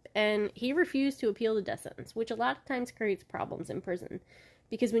sentence. And he refused to appeal the death sentence, which a lot of times creates problems in prison.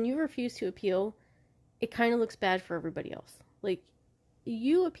 Because when you refuse to appeal, it kind of looks bad for everybody else. Like,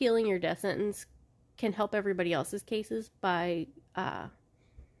 you appealing your death sentence can help everybody else's cases by,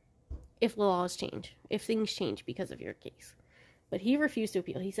 if laws change, if things change because of your case. But he refused to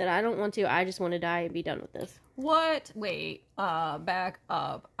appeal. He said, I don't want to, I just want to die and be done with this. What? Wait, back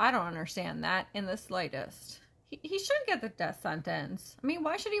up. I don't understand that in the slightest. He should get the death sentence. I mean,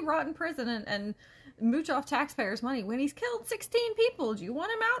 why should he rot in prison and mooch off taxpayers' money when he's killed 16 people? Do you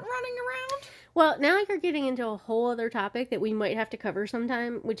want him out and running around? Well, now you're getting into a whole other topic that we might have to cover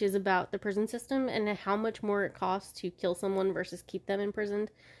sometime, which is about the prison system and how much more it costs to kill someone versus keep them imprisoned.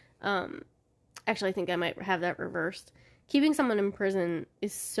 Actually, I think I might have that reversed. Keeping someone in prison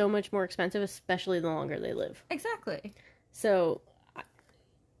is so much more expensive, especially the longer they live. Exactly. So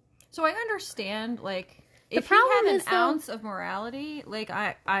I understand, like, if problem he had is, an though, ounce of morality, like,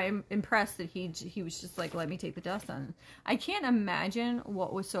 I'm impressed that he was just like, let me take the death sentence. I can't imagine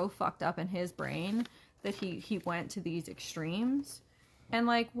what was so fucked up in his brain that he went to these extremes. And,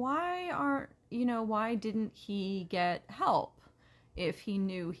 like, why didn't he get help if he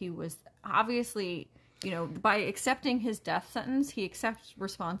knew he was obviously, by accepting his death sentence, he accepts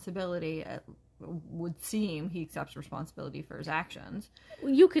responsibility. Would seem he accepts responsibility for his actions.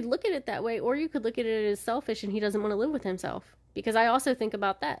 You could look at it that way, or you could look at it as selfish and he doesn't want to live with himself. Because I also think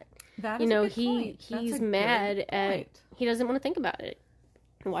about that. That is a good point. He's mad at, he doesn't want to think about it.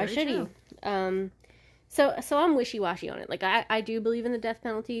 Why should he? So I'm wishy-washy on it. Like, I do believe in the death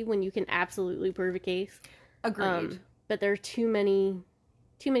penalty when you can absolutely prove a case. Agreed. But there are too many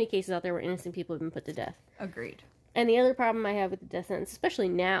cases out there where innocent people have been put to death. Agreed. And the other problem I have with the death sentence, especially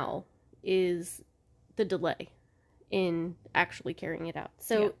now, is the delay in actually carrying it out.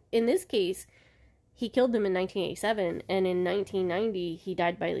 So in this case, he killed them in 1987, and in 1990 he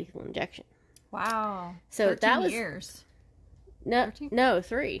died by lethal injection. Wow. So 13 that was years. No, 13? no,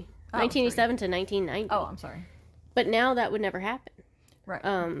 3. Oh, 1987 to 1990. Oh, I'm sorry. But now that would never happen.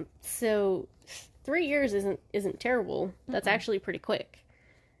 Right. So 3 years isn't terrible. That's actually pretty quick,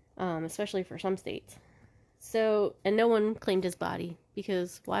 especially for some states. So, and no one claimed his body,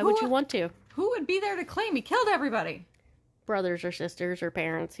 because why would you want to? Who would be there to claim he killed everybody? Brothers or sisters or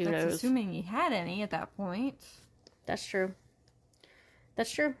parents, who knows? Assuming he had any at that point. That's true.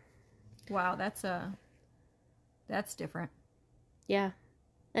 That's true. Wow, that's different. Yeah,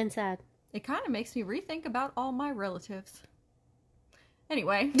 and sad. It kind of makes me rethink about all my relatives.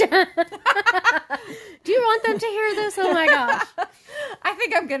 Anyway. Do you want them to hear this? Oh my gosh. I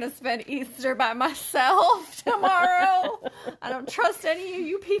think I'm going to spend Easter by myself tomorrow. I don't trust any of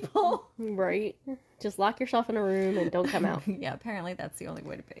you people. Right. Just lock yourself in a room and don't come out. Yeah, apparently that's the only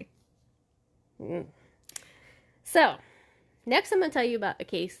way to be. So, next I'm going to tell you about a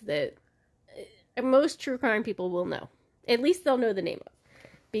case that most true crime people will know. At least they'll know the name of.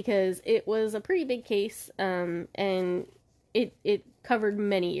 Because it was a pretty big case, and it covered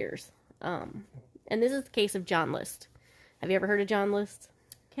many years. And this is the case of John List. Have you ever heard of John List?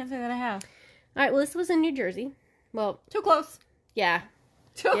 Can't say that I have. All right, well, this was in New Jersey. Well, Too close. yeah.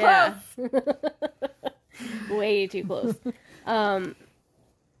 Too close. Way too close.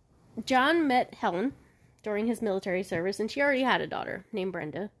 John met Helen during his military service, and she already had a daughter named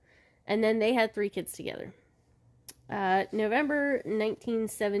Brenda. And then they had 3 kids together. November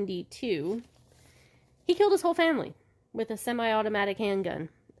 1972, he killed his whole family with a semi-automatic handgun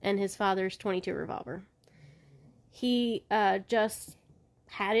and his father's .22 revolver. He just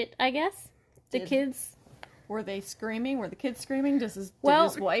had it, I guess. The kids... Were they screaming? Were the kids screaming? Did his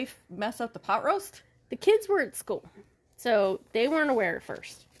wife mess up the pot roast? The kids were at school, so they weren't aware at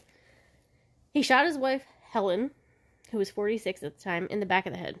first. He shot his wife, Helen, who was 46 at the time, in the back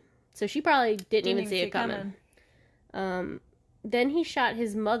of the head. So she probably didn't even see it coming. Then he shot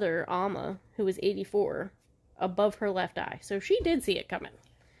his mother, Alma, who was 84, above her left eye. So she did see it coming.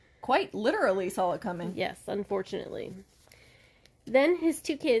 Quite literally saw it coming. Yes, unfortunately. Then his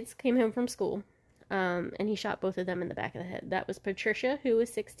 2 kids came home from school, and he shot both of them in the back of the head. That was Patricia, who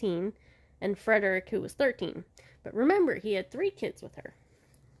was 16, and Frederick, who was 13. But remember, he had 3 kids with her.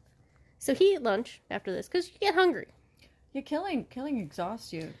 So he ate lunch after this, because you get hungry. Yeah, killing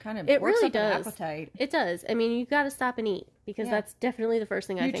exhausts you. Kind of it works really up does. an appetite. It does. I mean, you got to stop and eat, because that's definitely the first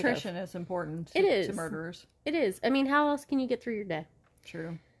thing I think of. Nutrition is important to murderers. It is. I mean, how else can you get through your day?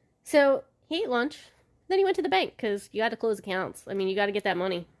 True. So he ate lunch. Then he went to the bank, because you got to close accounts. I mean, you got to get that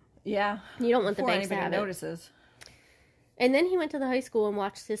money. Yeah. You don't want the banks to have notices. And then he went to the high school and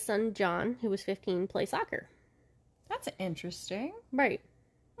watched his son, John, who was 15, play soccer. That's interesting. Right.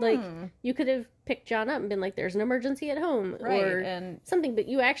 Like, you could have picked John up and been like, there's an emergency at home. Right, or and something. But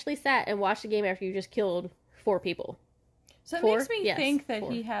you actually sat and watched the game after you just killed 4 people. So it makes me think that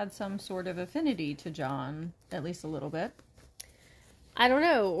he had some sort of affinity to John, at least a little bit. I don't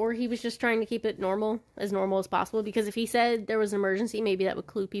know. Or he was just trying to keep it normal as possible. Because if he said there was an emergency, maybe that would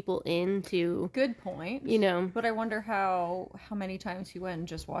clue people into... Good point. You know. But I wonder how many times he went and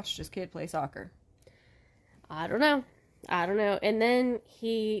just watched his kid play soccer. I don't know. And then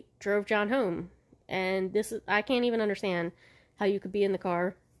he drove John home. And I can't even understand how you could be in the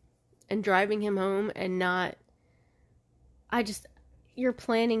car and driving him home and not... You're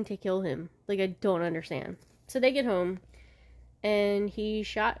planning to kill him. Like, I don't understand. So they get home, and he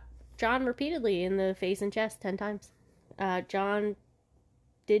shot John repeatedly in the face and chest 10 times. John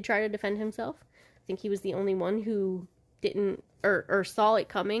did try to defend himself. I think he was the only one who didn't, or saw it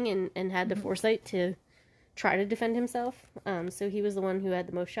coming and had the foresight to try to defend himself. So he was the one who had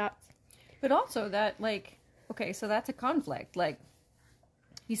the most shots. But also that, like, okay, so that's a conflict. Like,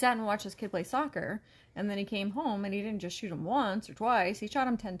 he sat and watched his kid play soccer, and then he came home, and he didn't just shoot him once or twice. He shot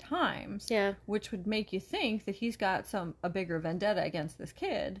him 10 times. Yeah. Which would make you think that he's got a bigger vendetta against this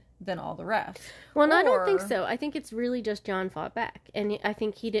kid than all the rest. Well, and I don't think so. I think it's really just John fought back, and I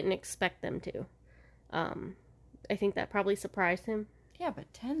think he didn't expect them to. I think that probably surprised him. Yeah,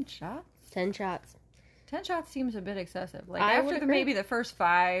 but 10 shots? 10 shots. 10 shots seems a bit excessive. Like, after maybe the first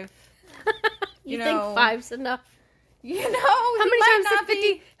 5... you think 5's enough? You know, how many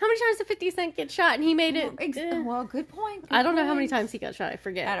times did 50 Cent get shot and he made it? Well, good point. I don't know how many times he got shot. I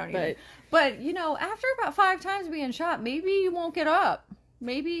forget. I don't know. But, you know, after about 5 times being shot, maybe you won't get up.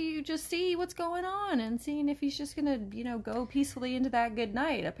 Maybe you just see what's going on and seeing if he's just going to, you know, go peacefully into that good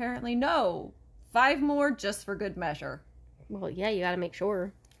night. Apparently, no. 5 more just for good measure. Well, yeah, you got to make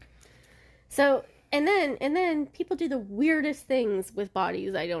sure. So... And then people do the weirdest things with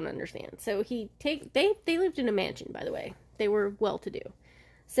bodies I don't understand. So they lived in a mansion, by the way. They were well-to-do.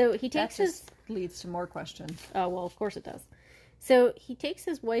 So he takes leads to more questions. Oh, well, of course it does. So he takes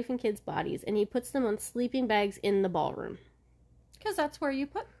his wife and kids' bodies and he puts them on sleeping bags in the ballroom. Because that's where you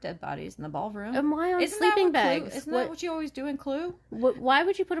put dead bodies, in the ballroom. And why on sleeping bags? Isn't that what you always do in Clue? Why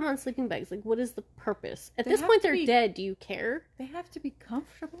would you put them on sleeping bags? Like, what is the purpose? At this point, they're dead. Do you care? They have to be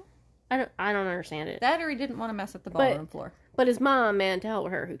comfortable. I don't understand it. That or he didn't want to mess up the ballroom floor. But his mom, man, to hell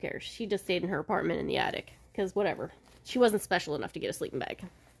with her, who cares? She just stayed in her apartment in the attic. Because whatever. She wasn't special enough to get a sleeping bag.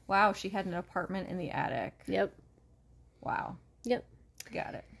 Wow, she had an apartment in the attic. Yep. Wow. Yep.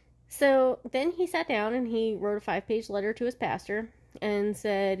 Got it. So then he sat down and he wrote a 5-page letter to his pastor and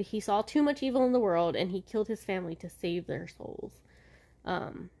said he saw too much evil in the world and he killed his family to save their souls.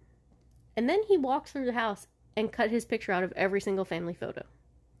 And then he walked through the house and cut his picture out of every single family photo.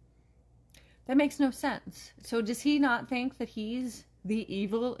 That makes no sense. So does he not think that he's the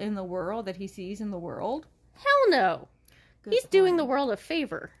evil in the world that he sees in the world? Hell no. He's doing the world a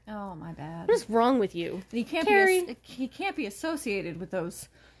favor. Oh, my bad. What is wrong with you? And he can't Carrie? He can't be associated with those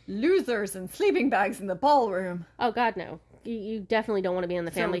losers and sleeping bags in the ballroom. Oh, God, no. You definitely don't want to be in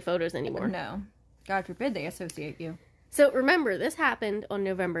the family photos anymore. No. God forbid they associate you. So remember, this happened on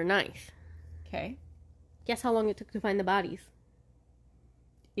November 9th. Okay. Guess how long it took to find the bodies?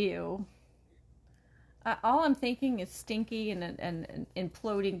 Ew. All I'm thinking is stinky and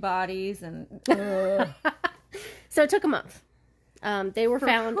imploding bodies and. So it took a month. They were For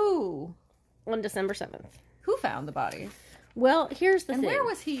found who? on December 7th. Who found the bodies? Well, here's the And thing. where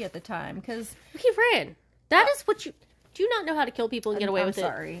was he at the time? Because He ran. That is what you... Do you not know how to kill people and get away with it?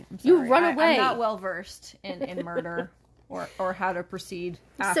 I'm sorry. You run away. I'm not well versed in murder or how to proceed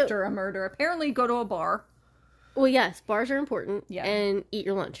after a murder. Apparently, go to a bar. Well, yes, bars are important. Yeah. And eat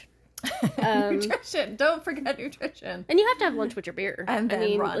your lunch. Nutrition. Don't forget nutrition. And you have to have lunch with your beer. And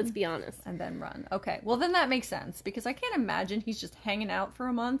then run. Let's be honest. And then run. Okay. Well, then that makes sense because I can't imagine he's just hanging out for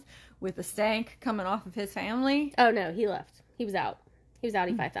a month with the stank coming off of his family. Oh, no, he left. He was out. He was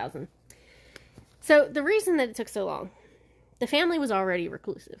outie 5,000. So the reason that it took so long, the family was already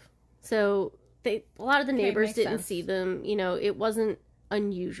reclusive. So a lot of the neighbors didn't see them. You know, it wasn't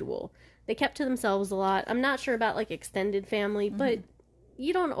unusual. They kept to themselves a lot. I'm not sure about, like, extended family, but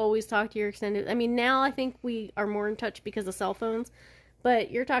you don't always talk to your extended... I mean, now I think we are more in touch because of cell phones,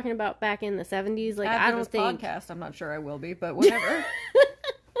 but you're talking about back in the 70s. Like, After I don't this think... podcast, I'm not sure I will be, but whatever.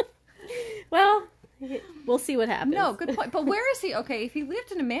 Well, we'll see what happens. No, good point. But where is he? Okay, if he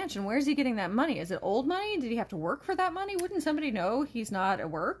lived in a mansion, where is he getting that money? Is it old money? Did he have to work for that money? Wouldn't somebody know he's not at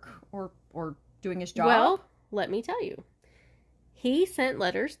work or doing his job? Well, let me tell you. He sent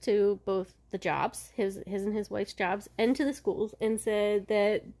letters to both the jobs, his and his wife's jobs, and to the schools, and said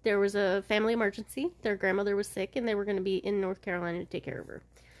that there was a family emergency. Their grandmother was sick, and they were going to be in North Carolina to take care of her.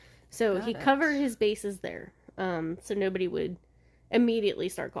 So he covered his bases there, so nobody would immediately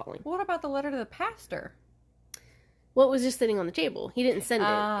start calling. What about the letter to the pastor? Well, it was just sitting on the table. He didn't send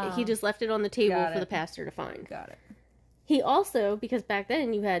it. He just left it on the table for the pastor to find. Got it. He also, because back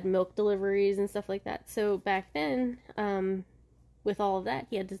then you had milk deliveries and stuff like that, so back then... with all of that,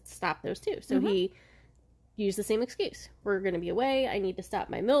 he had to stop those too. So he used the same excuse. We're going to be away. I need to stop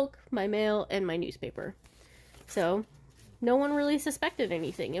my milk, my mail, and my newspaper. So no one really suspected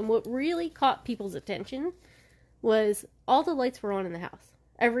anything. And what really caught people's attention was all the lights were on in the house.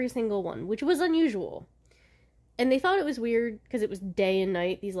 Every single one, which was unusual. And they thought it was weird because it was day and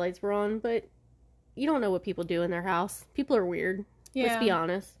night these lights were on. But you don't know what people do in their house. People are weird. Yeah. Let's be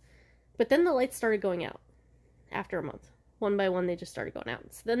honest. But then the lights started going out after a month. One by one, they just started going out.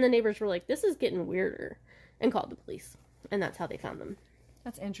 So then the neighbors were like, this is getting weirder, and called the police. And that's how they found them.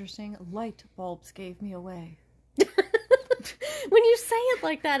 That's interesting. Light bulbs gave me away. When you say it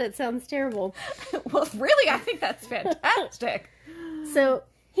like that, it sounds terrible. Well, really, I think that's fantastic. So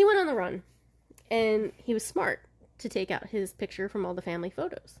he went on the run, and he was smart to take out his picture from all the family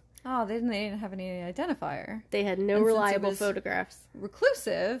photos. Oh, they didn't have any identifier. They had no reliable photographs.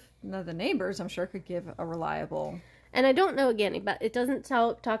 Reclusive. Now, the neighbors, I'm sure, could give a reliable... And I don't know, again, but it doesn't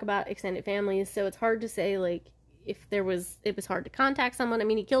talk about extended families, so it's hard to say, like, if it was hard to contact someone. I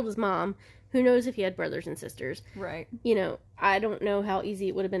mean, he killed his mom. Who knows if he had brothers and sisters? Right. You know, I don't know how easy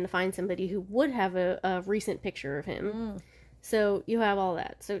it would have been to find somebody who would have a recent picture of him. So you have all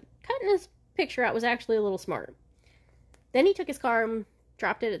that. So cutting his picture out was actually a little smart. Then he took his car and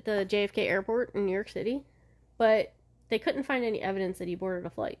dropped it at the JFK airport in New York City, but they couldn't find any evidence that he boarded a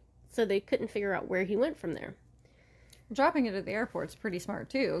flight. So they couldn't figure out where he went from there. Dropping it at the airport's pretty smart,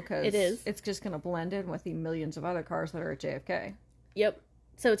 too, because it is. It's just going to blend in with the millions of other cars that are at JFK. Yep.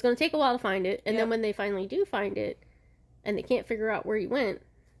 So it's going to take a while to find it, and then when they finally do find it, and they can't figure out where he went,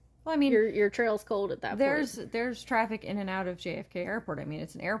 well, I mean, your trail's cold at that point. There's traffic in and out of JFK Airport. I mean,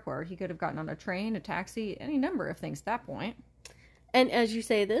 it's an airport. He could have gotten on a train, a taxi, any number of things at that point. And as you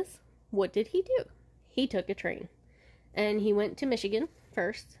say this, what did he do? He took a train, and he went to Michigan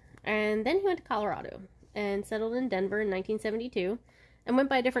first, and then he went to Colorado. And settled in Denver in 1972, and went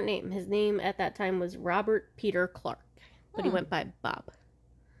by a different name. His name at that time was Robert Peter Clark, but he went by Bob.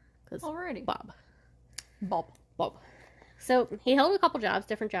 Alrighty. Bob. So he held a couple jobs,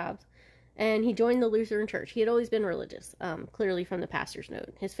 different jobs, and he joined the Lutheran Church. He had always been religious, clearly from the pastor's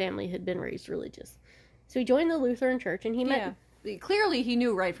note. His family had been raised religious. So he joined the Lutheran Church, and he met... Yeah. Clearly he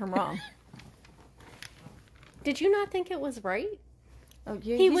knew right from wrong. Did you not think it was right? Oh,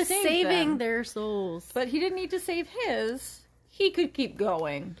 yeah, he was saving their souls. But he didn't need to save his. He could keep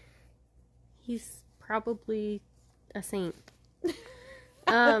going. He's probably a saint.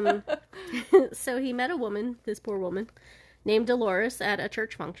 So he met a woman, this poor woman, named Dolores at a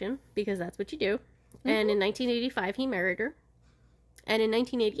church function, because that's what you do. And in 1985, he married her. And in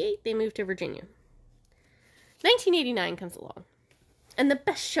 1988, they moved to Virginia. 1989 comes along. And the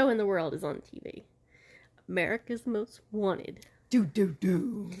best show in the world is on TV. America's Most Wanted.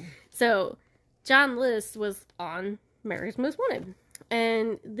 Do. So, John Lewis was on America's Most Wanted.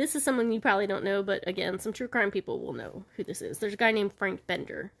 And this is someone you probably don't know, but again, some true crime people will know who this is. There's a guy named Frank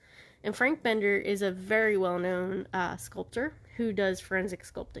Bender. And Frank Bender is a very well-known sculptor who does forensic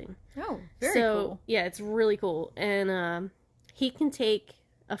sculpting. Oh, very cool. Yeah, it's really cool. And he can take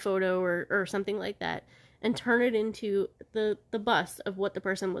a photo or something like that and turn it into the bust of what the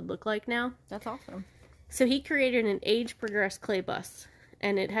person would look like now. That's awesome. So he created an age-progressed clay bust,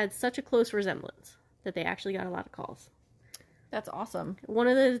 and it had such a close resemblance that they actually got a lot of calls. That's awesome. One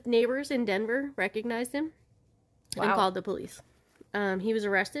of the neighbors in Denver recognized him and called the police. He was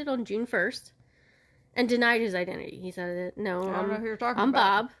arrested on June 1st and denied his identity. He said, "No, I don't know who you're talking I'm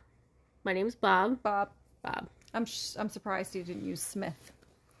about. Bob. My name's Bob. Bob. Bob." I'm surprised he didn't use Smith.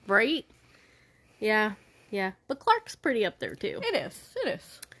 Right? Yeah. But Clark's pretty up there too. It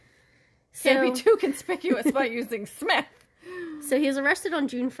is. So, Can't be too conspicuous by using Smith. So he was arrested on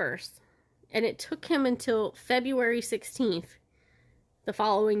June 1st, and it took him until February 16th, the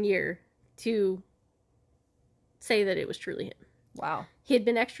following year, to say that it was truly him. Wow. He had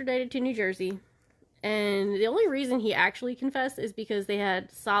been extradited to New Jersey, and the only reason he actually confessed is because they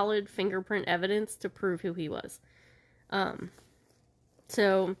had solid fingerprint evidence to prove who he was.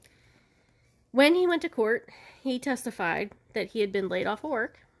 So when he went to court, he testified that he had been laid off of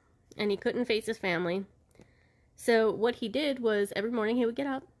work, and he couldn't face his family. So what he did was every morning he would get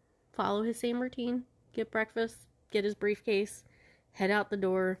up, follow his same routine, get breakfast, get his briefcase, head out the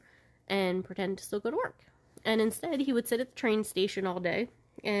door, and pretend to still go to work. And instead, he would sit at the train station all day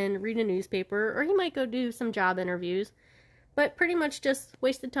and read a newspaper, or he might go do some job interviews, but pretty much just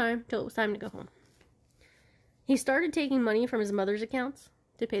wasted time till it was time to go home. He started taking money from his mother's accounts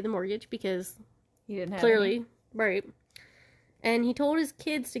to pay the mortgage because he didn't have clearly, any. Right. And he told his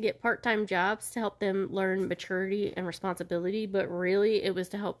kids to get part-time jobs to help them learn maturity and responsibility, but really it was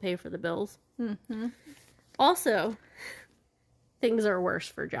to help pay for the bills. Mm-hmm. Also, things are worse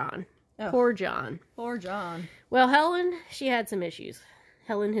for John. Oh. Poor John. Poor John. Well, Helen, she had some issues.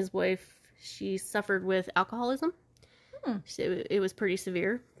 Helen, his wife, she suffered with alcoholism. So it was pretty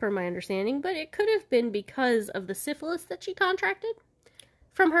severe, per my understanding, but it could have been because of the syphilis that she contracted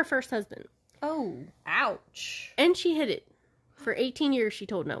from her first husband. Oh, ouch. And she hid it. For 18 years, she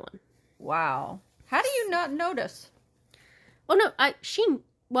told no one. Wow. How do you not notice? Oh, no,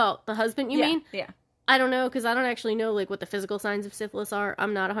 the husband, you mean? Yeah. I don't know, because I don't actually know, what the physical signs of syphilis are.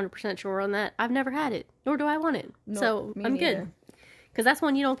 I'm not 100% sure on that. I've never had it, nor do I want it. No, so, me I'm neither. good. Because that's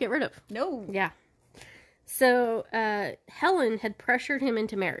one you don't get rid of. No. Yeah. So, Helen had pressured him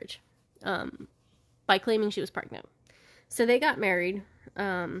into marriage by claiming she was pregnant. So, they got married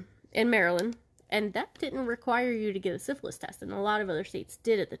in Maryland, and that didn't require you to get a syphilis test, and a lot of other states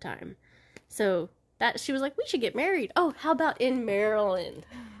did at the time. So, she was like, we should get married. Oh, how about in Maryland?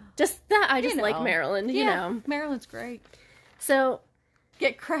 Just that, I just like Maryland, you know. Maryland's great. So,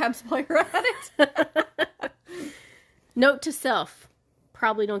 get crabs while you're at it. Note to self,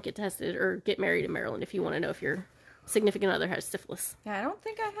 probably don't get tested or get married in Maryland if you want to know if your significant other has syphilis. Yeah, I don't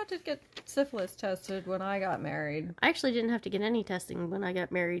think I had to get syphilis tested when I got married. I actually didn't have to get any testing when I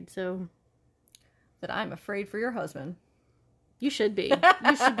got married, so... But I'm afraid for your husband. You should be.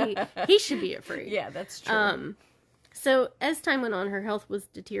 He should be afraid. Yeah, that's true. So, as time went on, her health was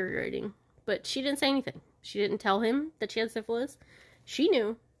deteriorating, but she didn't say anything. She didn't tell him that she had syphilis. She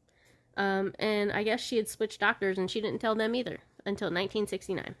knew. And I guess she had switched doctors, and she didn't tell them either until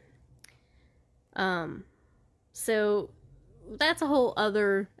 1969. So, that's a whole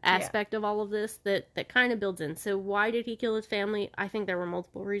other aspect of all of this that kind of builds in. So, why did he kill his family? I think there were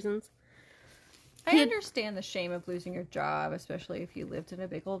multiple reasons. I understand the shame of losing your job, especially if you lived in a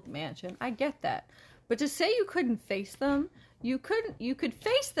big old mansion. I get that. But to say you couldn't face them, you could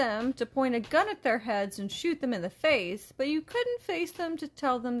face them to point a gun at their heads and shoot them in the face, but you couldn't face them to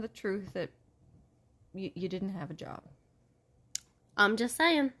tell them the truth that you didn't have a job. I'm just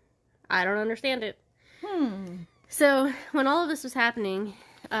saying. I don't understand it. So, when all of this was happening,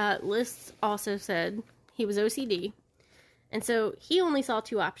 List also said he was OCD, and so he only saw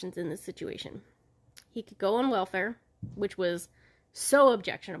two options in this situation. He could go on welfare, which was so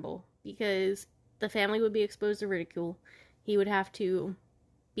objectionable because the family would be exposed to ridicule. He would have to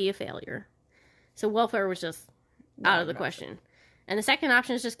be a failure. So welfare was just out of the question. And the second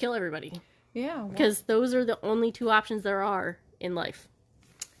option is just kill everybody. Yeah. Because those are the only two options there are in life.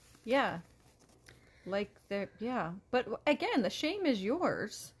 Yeah. But again, the shame is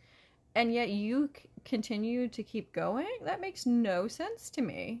yours. And yet you continue to keep going? That makes no sense to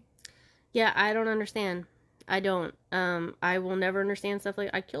me. Yeah, I don't understand. I don't. I will never understand stuff like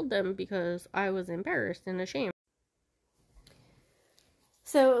I killed them because I was embarrassed and ashamed.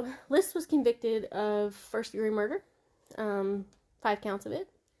 So, List was convicted of first-degree murder 5 counts of it,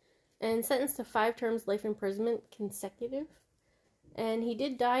 and sentenced to 5 terms life imprisonment consecutive. And he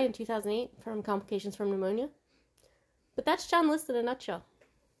did die in 2008 from complications from pneumonia. But that's John List in a nutshell.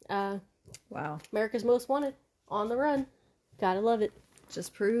 Wow. America's Most Wanted. On the run. Gotta love it.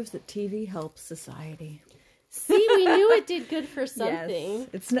 Just proves that TV helps society. See, we knew it did good for something.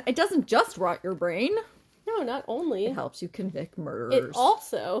 Yes. It doesn't just rot your brain. No, not only. It helps you convict murderers. It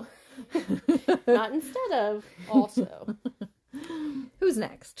also. Not instead of. Also. Who's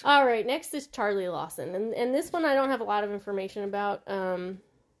next? All right, next is Charlie Lawson. And this one I don't have a lot of information about.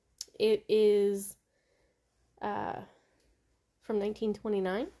 It is from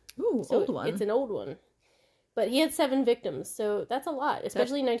 1929. Ooh, so old one. It's an old one. But he had 7 victims, so that's a lot,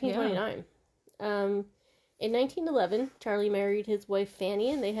 especially in 1929. Yeah. In 1911, Charlie married his wife Fanny,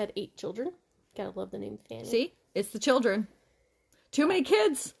 and they had 8 children. Gotta love the name Fanny. See? It's the children. Too many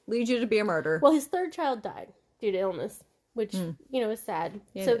kids lead you to be a murderer. Well, his 3rd child died due to illness, which, is sad.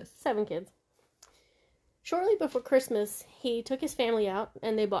 Yeah, so, 7 kids. Shortly before Christmas, he took his family out,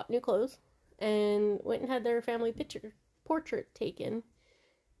 and they bought new clothes, and went and had their family portrait taken.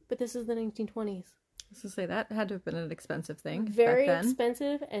 But this is the 1920s. I was going to say, that had to have been an expensive thing. Very back then.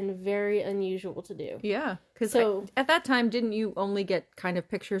 expensive and very unusual to do. Yeah. Because so, at that time, didn't you only get kind of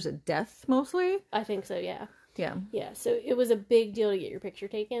pictures at death, mostly? I think so, yeah. Yeah. Yeah, so it was a big deal to get your picture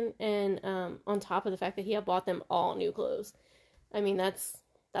taken. And on top of the fact that he had bought them all new clothes. I mean, that's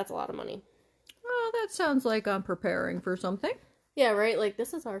a lot of money. Oh, that sounds like I'm preparing for something. Yeah, right? Like,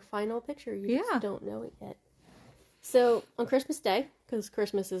 this is our final picture. You just don't know it yet. So, on Christmas Day, because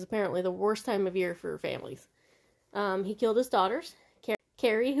Christmas is apparently the worst time of year for families, he killed his daughters,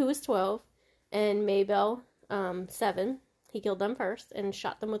 Kerry, who was 12, and Maybelle, 7. He killed them first and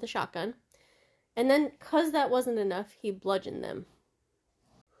shot them with a shotgun. And then, because that wasn't enough, he bludgeoned them.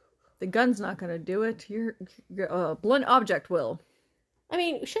 The gun's not going to do it. Your blunt object will. I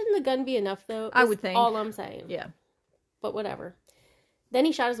mean, shouldn't the gun be enough, though? I would think. All I'm saying. Yeah. But whatever. Then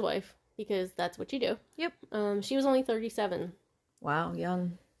he shot his wife, because that's what you do. Yep. She was only 37. Wow,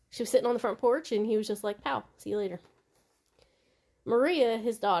 young. She was sitting on the front porch, and he was just like, pow, see you later. Maria,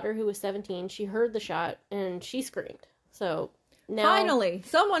 his daughter, who was 17, she heard the shot, and she screamed. So, now... Finally,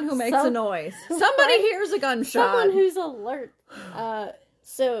 someone who makes a noise. Somebody hears a gunshot. Someone who's alert.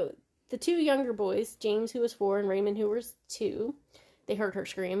 So, the 2 younger boys, James, who was 4, and Raymond, who was 2, they heard her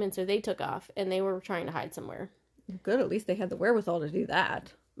scream, and so they took off, and they were trying to hide somewhere. Good, at least they had the wherewithal to do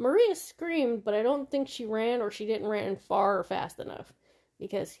that. Maria screamed, but I don't think she ran, or she didn't run far or fast enough.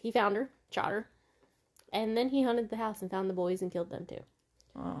 Because he found her, shot her, and then he hunted the house and found the boys and killed them too.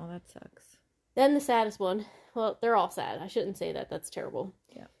 Oh, that sucks. Then the saddest one, well, they're all sad. I shouldn't say that, that's terrible.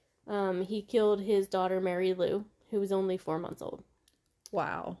 Yeah. He killed his daughter, Mary Lou, who was only 4 months old.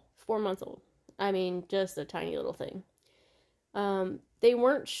 Wow. 4 months old. I mean, just a tiny little thing. They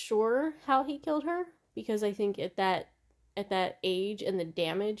weren't sure how he killed her, because I think at that age and the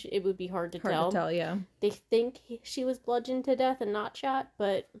damage, it would be hard to tell. Hard to tell, yeah. They think she was bludgeoned to death and not shot,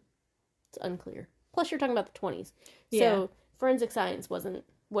 but it's unclear. Plus, you're talking about the 20s. Yeah. So, forensic science wasn't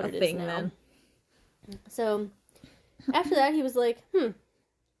what it is now. Then. So, after that, he was like,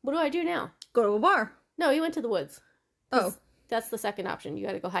 what do I do now? Go to a bar. No, he went to the woods. Oh. That's the second option. You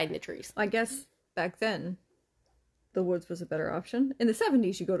got to go hide in the trees. I guess back then, the woods was a better option. In the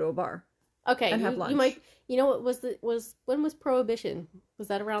 70s, you go to a bar. Okay, and have lunch. You might, what when was Prohibition? Was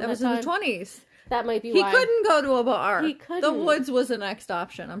that around that was time? In the 20s. That might be why. He couldn't go to a bar. He couldn't. The woods was the next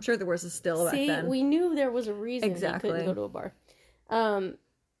option. I'm sure there was a still back then. We knew there was a reason exactly. he couldn't go to a bar.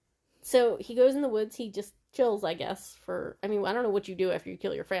 So he goes in the woods. He just chills, I guess, I don't know what you do after you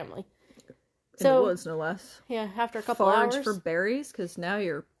kill your family. In the woods, no less. Yeah, after a couple hours. Forage for berries, because now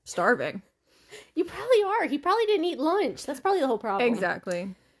you're starving. You probably are. He probably didn't eat lunch. That's probably the whole problem.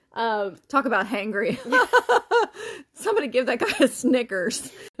 Exactly. Talk about hangry. Somebody give that guy a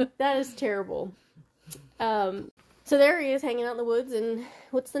Snickers. That is terrible. So there he is hanging out in the woods, and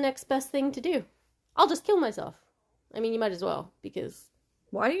what's the next best thing to do? I'll just kill myself. I mean, you might as well, because...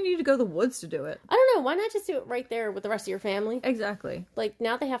 Why do you need to go to the woods to do it? I don't know. Why not just do it right there with the rest of your family? Exactly. Like,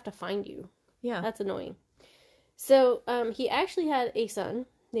 now they have to find you. Yeah. That's annoying. So, he actually had a son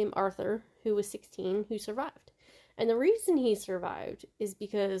named Arthur, who was 16, who survived. And the reason he survived is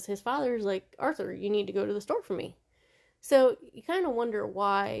because his father's like, Arthur, you need to go to the store for me. So you kind of wonder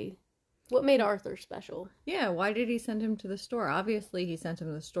what made Arthur special? Yeah, why did he send him to the store? Obviously, he sent him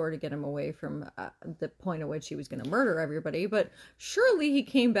to the store to get him away from the point at which he was going to murder everybody. But surely he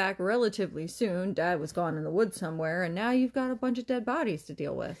came back relatively soon. Dad was gone in the woods somewhere, and now you've got a bunch of dead bodies to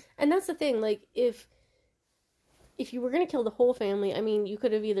deal with. And that's the thing, like, if if you were going to kill the whole family, I mean, you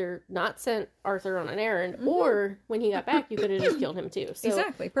could have either not sent Arthur on an errand, or when he got back, you could have just killed him too. So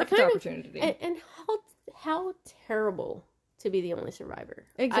exactly. Perfect opportunity. And how terrible to be the only survivor.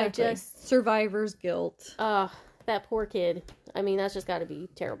 Exactly. Survivor's guilt. That poor kid. I mean, that's just got to be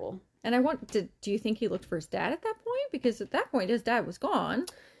terrible. And do you think he looked for his dad at that point? Because at that point, his dad was gone.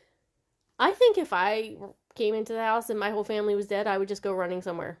 I think if I came into the house and my whole family was dead, I would just go running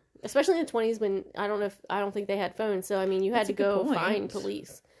somewhere. Especially in the 20s when I don't think they had phones. So, I mean, you had to go find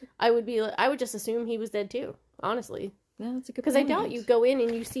police. I would just assume he was dead too, honestly. Yeah, that's a good point. Because I doubt you go in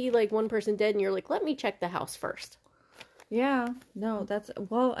and you see like one person dead and you're like, let me check the house first. Yeah, no,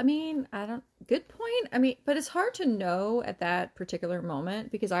 good point. I mean, but it's hard to know at that particular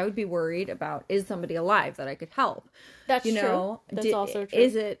moment because I would be worried about, is somebody alive that I could help? That's true. That's also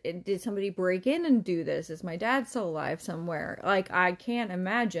true. Did somebody break in and do this? Is my dad still alive somewhere? Like, I can't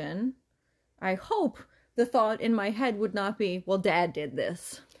imagine. I hope the thought in my head would not be, well, Dad did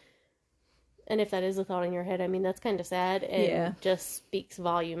this. And if that is a thought in your head, I mean, that's kind of sad and just speaks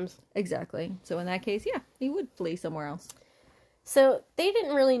volumes. Exactly. So in that case, yeah, he would flee somewhere else. So they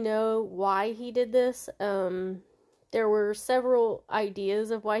didn't really know why he did this. There were several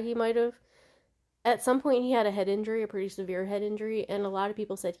ideas of why he might have. At some point, he had a head injury, a pretty severe head injury, and a lot of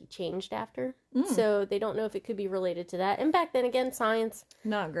people said he changed after. So they don't know if it could be related to that. And back then, again, science.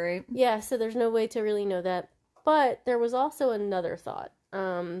 Not great. Yeah, so there's no way to really know that. But there was also another thought.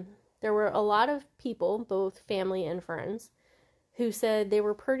 There were a lot of people, both family and friends, who said they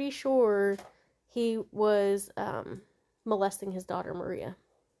were pretty sure he was molesting his daughter, Maria.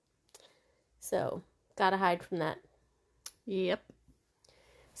 So, gotta hide from that. Yep.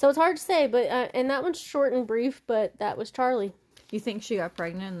 So it's hard to say, but and that one's short and brief, but that was Charlie. You think she got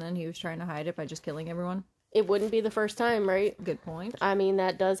pregnant and then he was trying to hide it by just killing everyone? It wouldn't be the first time, right? Good point. I mean,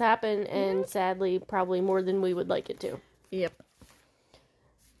 that does happen, and sadly, probably more than we would like it to. Yep.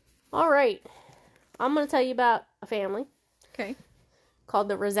 All right. I'm going to tell you about a family. Okay. Called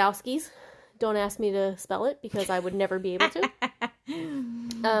the Rosowskis. Don't ask me to spell it because I would never be able to.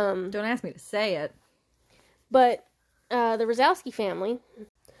 Don't ask me to say it. But the Rosowski family.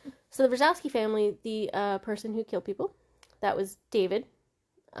 So the Rosowski family, the person who killed people, that was David.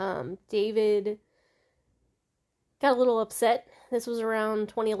 David got a little upset. This was around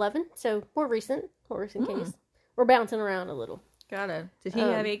 2011, so more recent case. We're bouncing around a little. Got it. Did he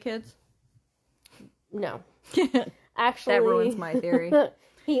have 8 kids? No. Actually, that ruins my theory.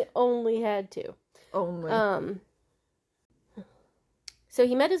 He only had 2. Only. So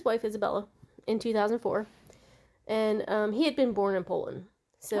he met his wife Isabella in 2004, and he had been born in Poland,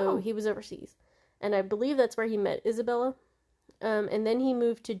 so he was overseas, and I believe that's where he met Isabella. And then he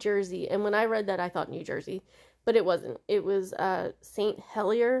moved to Jersey, and when I read that, I thought New Jersey, but it wasn't. It was St.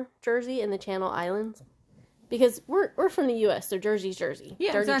 Helier, Jersey, in the Channel Islands. Because we're from the U.S., so Jersey's Jersey.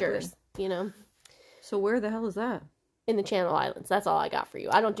 Yeah, Dirty exactly. Jersey, you know? So where the hell is that? In the Channel Islands. That's all I got for you.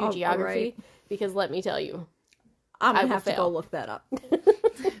 I don't do geography, because let me tell you. I'm going to have to go look that up.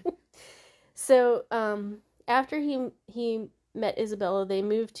 So, after he met Isabella, they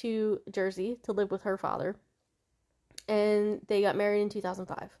moved to Jersey to live with her father. And they got married in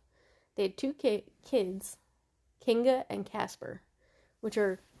 2005. They had 2 kids, Kinga and Casper, which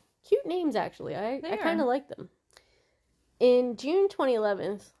are cute names, actually. I kind of like them. In June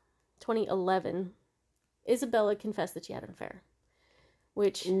 2011, Isabella confessed that she had an affair.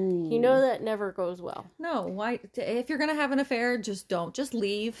 Which, you know, that never goes well. No, why? If you're going to have an affair, just don't. Just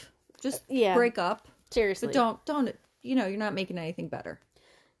leave. Just break up. Seriously. But don't, you're not making anything better.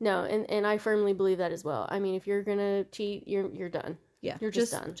 No, and I firmly believe that as well. I mean, if you're going to cheat, you're done. Yeah. You're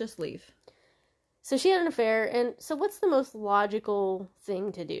just done. Just leave. So she had an affair, and so what's the most logical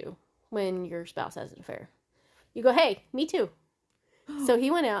thing to do when your spouse has an affair? You go, hey, me too. So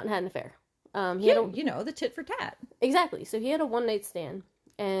he went out and had an affair. The tit for tat. Exactly. So he had a one-night stand,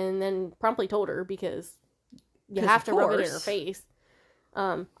 and then promptly told her, because you have to rub it in her face.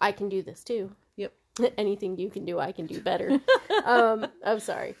 I can do this too. Yep. Anything you can do, I can do better. I'm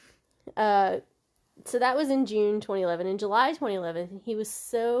sorry. So that was in June 2011. In July 2011, he was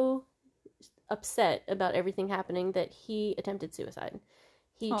so upset about everything happening that he attempted suicide.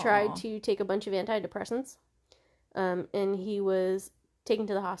 He tried to take a bunch of antidepressants, and he was taken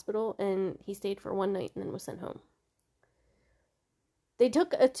to the hospital, and he stayed for one night and then was sent home. They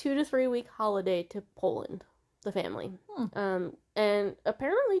took a 2 to 3 week holiday to Poland, the family, and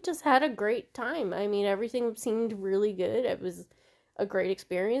apparently just had a great time. I mean, everything seemed really good. It was a great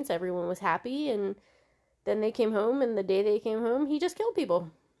experience. Everyone was happy, and then they came home, and the day they came home, he just killed people.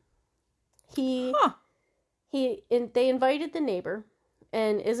 They invited the neighbor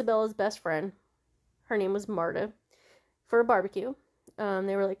and Isabella's best friend. Her name was Marta. for a barbecue.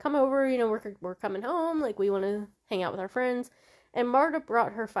 They were like, come over, we're coming home. Like, we want to hang out with our friends. And Marta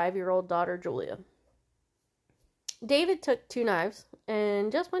brought her 5-year-old daughter, Julia. David took 2 knives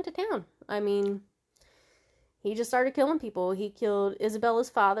and just went to town. I mean, he just started killing people. He killed Isabella's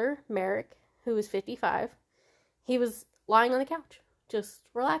father, Merrick, who was 55. He was lying on the couch, just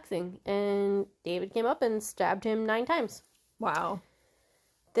relaxing. And David came up and stabbed him 9 times. Wow.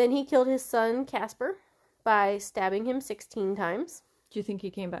 Then he killed his son, Casper, by stabbing him 16 times. Do you think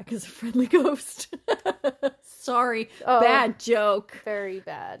he came back as a friendly ghost? Sorry. Bad joke. Very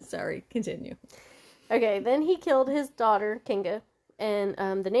bad. Sorry. Continue. Okay, then he killed his daughter, Kinga, and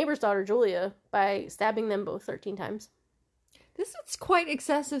the neighbor's daughter, Julia, by stabbing them both 13 times. This is quite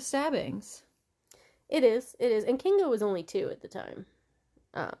excessive stabbings. It is. And Kinga was only 2 at the time.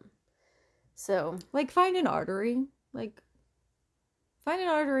 So... Like, find an artery. Like, find an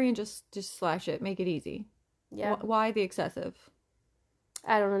artery and just slash it. Make it easy. Yeah. Why the excessive?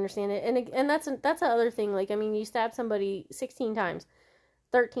 I don't understand it. And that's the other thing. Like, I mean, you stab somebody 16 times,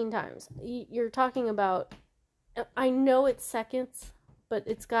 13 times. You're talking about, I know it's seconds, but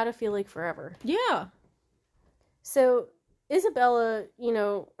it's got to feel like forever. Yeah. So Isabella,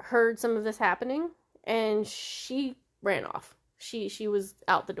 heard some of this happening, and she ran off. She was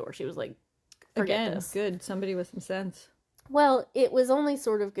out the door. She was like, forget this. Good. Somebody with some sense. Well, it was only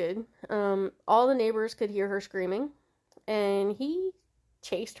sort of good. All the neighbors could hear her screaming, and he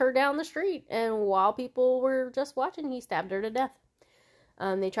chased her down the street, and while people were just watching, he stabbed her to death.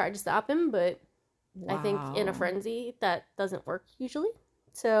 They tried to stop him, but Wow. I think in a frenzy, that doesn't work usually.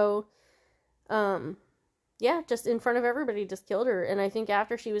 So, yeah, just in front of everybody, just killed her. And I think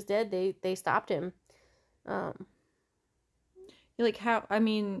after she was dead, they stopped him. Like, how, I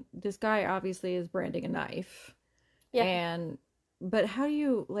mean, this guy obviously is branding a knife. Yeah. But how do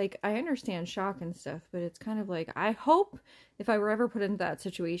you, like, I understand shock and stuff, but it's kind of like, I hope if I were ever put into that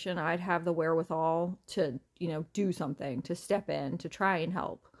situation, I'd have the wherewithal to, do something, to step in, to try and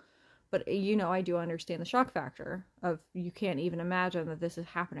help. But, I do understand the shock factor of you can't even imagine that this is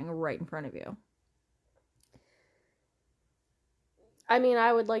happening right in front of you. I mean,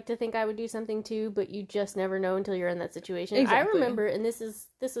 I would like to think I would do something too, but you just never know until you're in that situation. Exactly. I remember, and this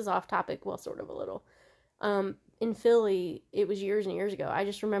is off topic, well, sort of a little. In Philly, it was years and years ago. I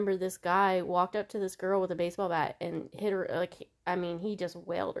just remember this guy walked up to this girl with a baseball bat and hit her. Like, I mean, he just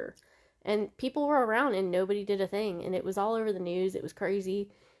wailed her. And people were around and nobody did a thing. And it was all over the news. It was crazy.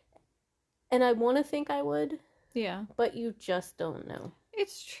 And I want to think I would. Yeah. But you just don't know.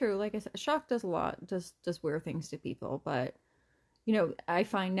 It's true. Like I said, shock does a lot, does weird things to people. But, I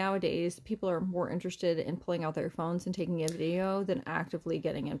find nowadays people are more interested in pulling out their phones and taking a video than actively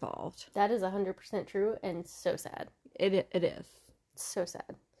getting involved. That is 100% true and so sad. It is. So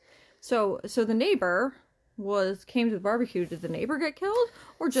sad. So the neighbor came to the barbecue. Did the neighbor get killed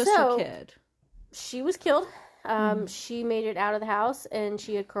or just her kid? She was killed. She made it out of the house and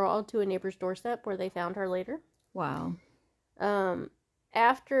she had crawled to a neighbor's doorstep where they found her later. Wow.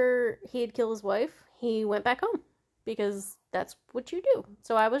 After he had killed his wife, he went back home because that's what you do.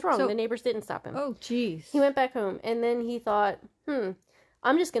 So I was wrong. The neighbors didn't stop him. Oh, jeez. He went back home and then he thought,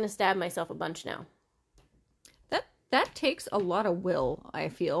 I'm just going to stab myself a bunch now. That takes a lot of will, I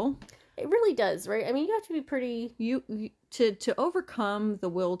feel. It really does, right? I mean, you have to be pretty... To overcome the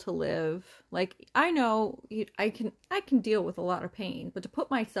will to live. Like, I know I can deal with a lot of pain, but to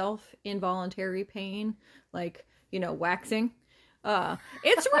put myself in voluntary pain, like, waxing,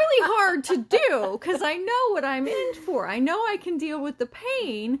 it's really hard to do because I know what I'm in for. I know I can deal with the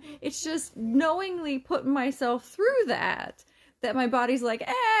pain. It's just knowingly putting myself through that my body's like,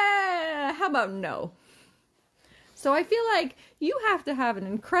 how about no? So I feel like you have to have an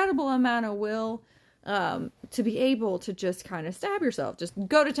incredible amount of will to be able to just kind of stab yourself. Just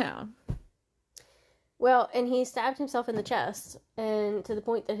go to town. Well, and he stabbed himself in the chest and to the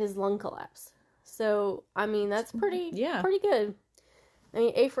point that his lung collapsed. So, I mean, that's pretty good. I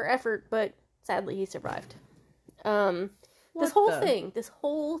mean, A for effort, but sadly he survived. This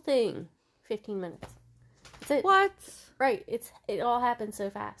whole thing, 15 minutes. That's it. What? Right. It all happened so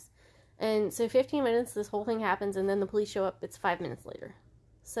fast. And so 15 minutes, this whole thing happens, and then the police show up, it's 5 minutes later.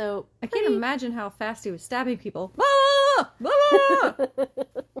 So, I can't imagine how fast he was stabbing people. Ah! Ah!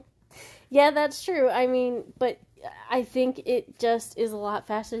 Yeah, that's true. I mean, but I think it just is a lot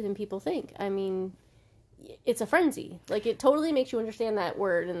faster than people think. I mean, it's a frenzy. Like, it totally makes you understand that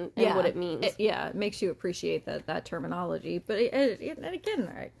word and what it means. It makes you appreciate that terminology. But and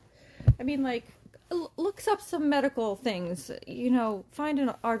again, I mean, like, looks up some medical things. Find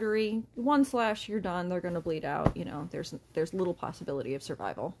an artery, 1 slash, you're done. They're gonna bleed out. There's little possibility of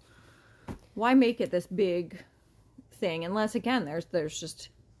survival. Why make it this big thing, unless again there's just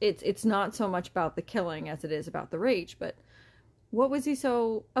it's not so much about the killing as it is about the rage. But what was he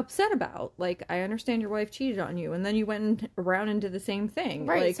so upset about? Like, I understand your wife cheated on you, and then you went around and did the same thing.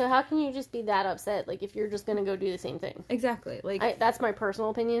 Right, like, so how can you just be that upset, like, if you're just gonna go do the same thing? Exactly. Like, that's my personal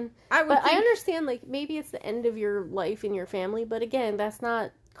opinion. I understand, like, maybe it's the end of your life and your family, but again, that's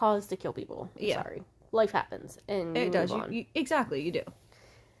not cause to kill people. Sorry. Life happens, and it does. move on. Exactly, you do.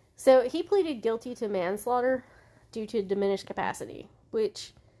 So, he pleaded guilty to manslaughter due to diminished capacity,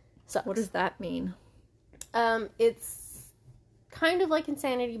 which sucks. What does that mean? It's kind of like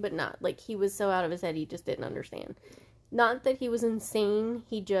insanity, but not. Like, he was so out of his head, he just didn't understand. Not that he was insane,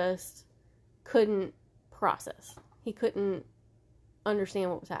 he just couldn't process. He couldn't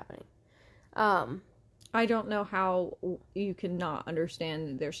understand what was happening. I don't know how you can not understand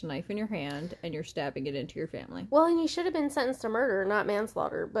that there's a knife in your hand and you're stabbing it into your family. Well, and he should have been sentenced to murder, not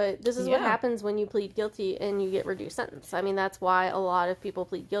manslaughter. But this is what happens when you plead guilty and you get reduced sentence. I mean, that's why a lot of people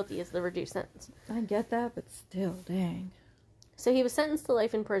plead guilty, is the reduced sentence. I get that, but still, dang. So he was sentenced to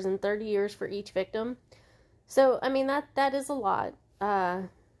life in prison, 30 years for each victim. So, I mean, that is a lot. And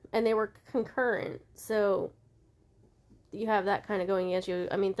they were concurrent. So you have that kind of going against you.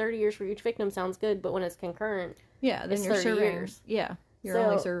 I mean, 30 years for each victim sounds good, but when it's concurrent, then you're 30 serving years. Yeah, you're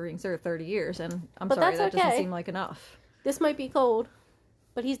only serving 30 years, and I'm but sorry, that okay. doesn't seem like enough. This might be cold,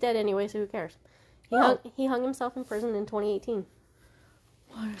 but he's dead anyway, so who cares? He hung himself in prison in 2018.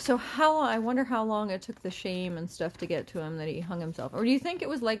 So I wonder how long it took the shame and stuff to get to him that he hung himself. Or do you think it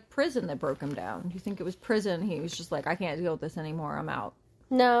was like prison that broke him down? Do you think it was prison? He was just like, I can't deal with this anymore. I'm out.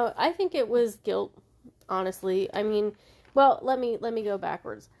 No, I think it was guilt, honestly. I mean, well, let me go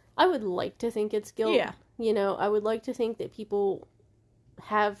backwards. I would like to think it's guilt. Yeah. You know, I would like to think that people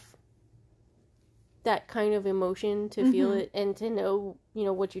have that kind of emotion to feel it and to know, you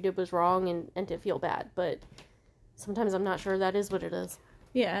know, what you did was wrong and to feel bad. But sometimes I'm not sure that is what it is.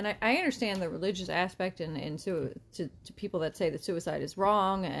 Yeah, and I understand the religious aspect and to people that say that suicide is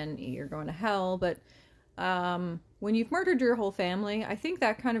wrong and you're going to hell, but when you've murdered your whole family, I think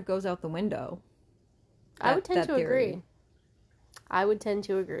that kind of goes out the window. I would tend to agree. I would tend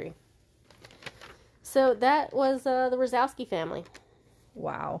to agree. So that was the Rosowski family.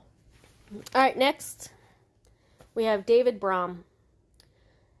 Wow. All right, next we have David Brom.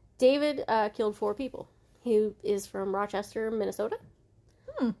 David killed 4 people. He is from Rochester, Minnesota.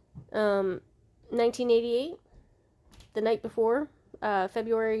 1988, the night before,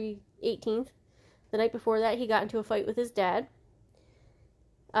 February 18th, the night before that, he got into a fight with his dad.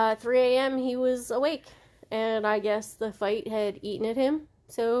 3 a.m., he was awake, and I guess the fight had eaten at him,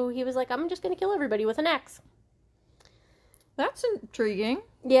 so he was like, I'm just going to kill everybody with an axe. That's intriguing.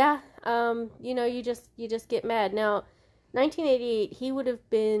 Yeah, you know, you just get mad. Now, 1988, he would have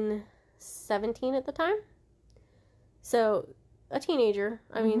been 17 at the time, so a teenager.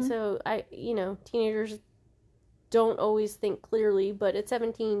 I mean, so teenagers don't always think clearly, but at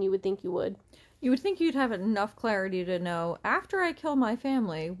 17, you would think you would. You would think you'd have enough clarity to know, after I kill my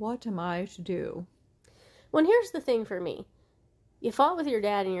family, what am I to do? Well, here's the thing for me. You fought with your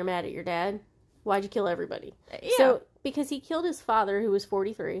dad and you're mad at your dad. Why'd you kill everybody? Yeah. So, because he killed his father, who was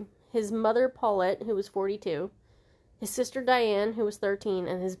 43, his mother, Paulette, who was 42, his sister, Diane, who was 13,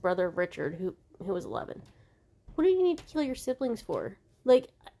 and his brother, Richard, who was 11. What do you need to kill your siblings for? Like,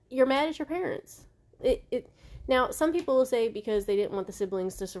 you're mad at your parents. Now, some people will say because they didn't want the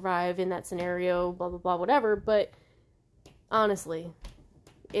siblings to survive in that scenario, blah, blah, blah, whatever, but honestly,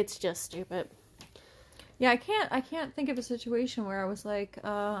 it's just stupid. Yeah, I can't think of a situation where I was like,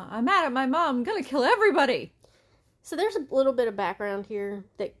 I'm mad at my mom, I'm gonna kill everybody. So there's a little bit of background here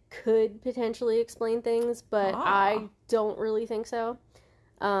that could potentially explain things, but I don't really think so.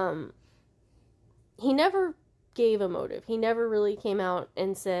 He never gave a motive. He never really came out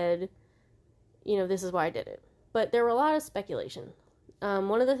and said, you know, this is why I did it. But there were a lot of speculation.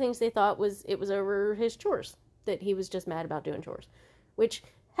 One of the things they thought was it was over his chores, that he was just mad about doing chores, which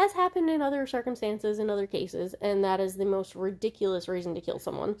has happened in other circumstances, in other cases, and that is the most ridiculous reason to kill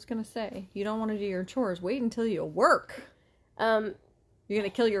someone. I was gonna say, you don't want to do your chores. Wait until you work. You're gonna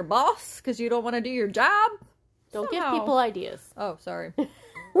kill your boss because you don't want to do your job? Don't give people ideas. Oh, sorry.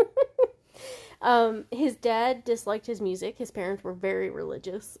 His dad disliked his music. His parents were very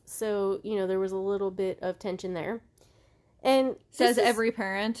religious. So, you know, there was a little bit of tension there. And says every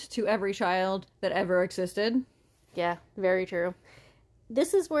parent to every child that ever existed. Yeah, very true.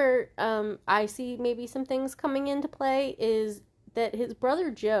 This is where I see maybe some things coming into play, is that his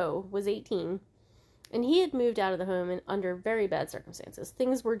brother Joe was 18 and he had moved out of the home under very bad circumstances.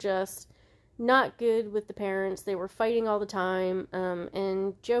 Things were just not good with the parents. They were fighting all the time,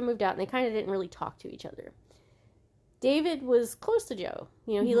 and Joe moved out and they kind of didn't really talk to each other. David was close to Joe.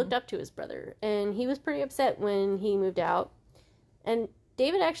 You know, he looked up to his brother, and he was pretty upset when he moved out. And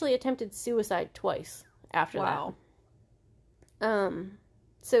David actually attempted suicide twice after that.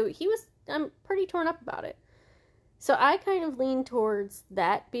 So he was pretty torn up about it. So I kind of lean towards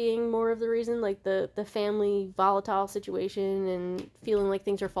that being more of the reason, like the family volatile situation and feeling like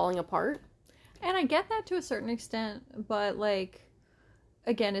things are falling apart. And I get that to a certain extent, but like,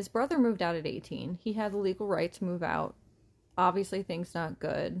 again, his brother moved out at 18. He had the legal right to move out. Obviously, things not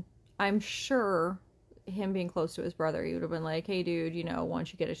good. I'm sure him being close to his brother, he would have been like, hey, dude, you know,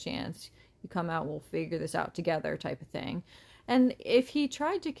 once you get a chance, you come out, we'll figure this out together type of thing. And if he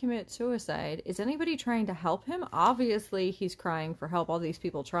tried to commit suicide, is anybody trying to help him? Obviously, he's crying for help. All these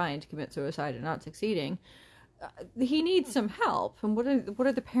people trying to commit suicide and not succeeding. He needs some help. And what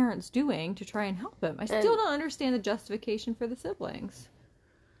are the parents doing to try and help him? I still don't understand the justification for the siblings.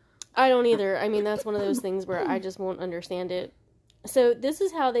 I don't either. I mean, that's one of those things where I just won't understand it. So this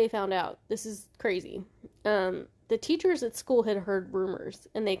is how they found out. This is crazy. The teachers at school had heard rumors,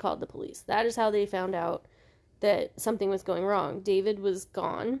 and they called the police. That is how they found out that something was going wrong. David was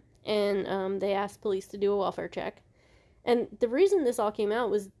gone, and they asked police to do a welfare check. And the reason this all came out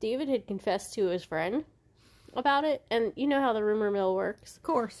was David had confessed to his friend about it, and you know how the rumor mill works. Of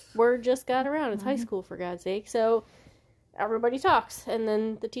course. Word just got around. It's high school, for God's sake. So everybody talks, and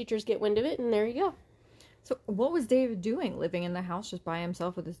then the teachers get wind of it, and there you go. So what was David doing, living in the house just by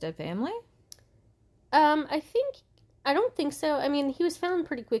himself with his dead family? I don't think so. I mean, he was found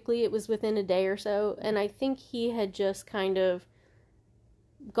pretty quickly. It was within a day or so, and I think he had just kind of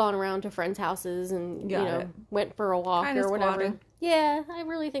gone around to friends' houses and, went for a walk Kinda or whatever. squatting. Yeah, I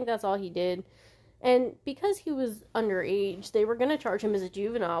really think that's all he did. And because he was underage, they were going to charge him as a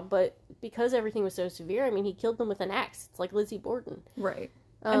juvenile, but because everything was so severe, I mean, he killed them with an axe. It's like Lizzie Borden. Right.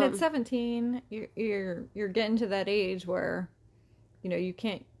 And at 17, you're getting to that age where, you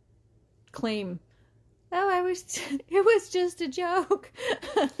can't claim, it was just a joke.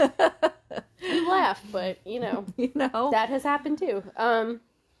 You laugh, but, that has happened too.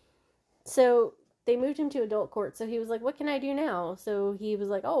 So they moved him to adult court, so he was like, what can I do now? So he was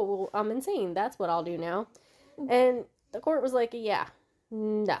like, oh, well, I'm insane. That's what I'll do now. And the court was like, yeah,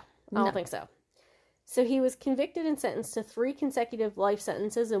 no, I don't think so. So he was convicted and sentenced to 3 consecutive life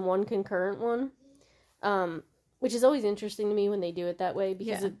sentences and 1 concurrent one, which is always interesting to me when they do it that way,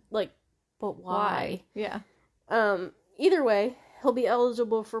 because but why? Yeah. Either way, he'll be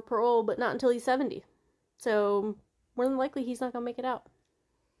eligible for parole, but not until he's 70. So more than likely, he's not going to make it out.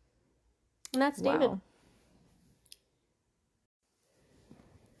 And that's David. Wow.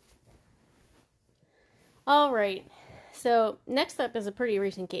 All right. So next up is a pretty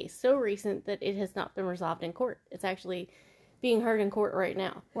recent case. So recent that it has not been resolved in court. It's actually being heard in court right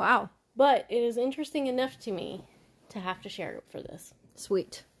now. Wow. But it is interesting enough to me to have to share it for this.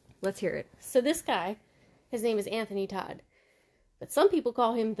 Sweet. Let's hear it. So this guy, his name is Anthony Todd. But some people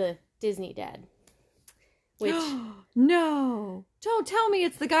call him the Disney Dad. Which... No. Don't tell me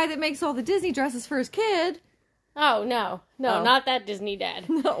it's the guy that makes all the Disney dresses for his kid. Oh, no. No, Not that Disney Dad.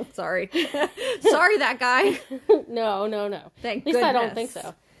 No, sorry. Sorry, that guy. No. Thank At least goodness. I don't think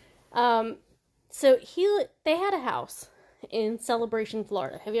so. So they had a house in Celebration,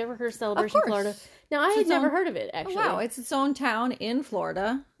 Florida. Have you ever heard of Celebration, Florida? Now, I had never heard of it, actually. Oh, wow. It's its own town in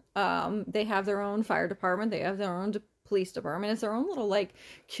Florida. They have their own fire department. They have their own police department. It's their own little,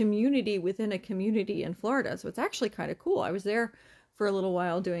 community within a community in Florida. So it's actually kind of cool. I was there for a little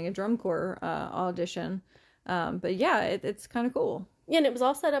while doing a drum corps audition. But yeah, it's kind of cool. Yeah, and it was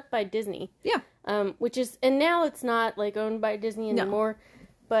all set up by Disney. Yeah. And now it's not, owned by Disney anymore.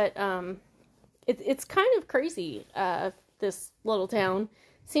 No. But, it's kind of crazy, this little town.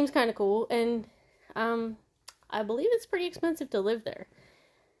 Seems kind of cool. And, I believe it's pretty expensive to live there.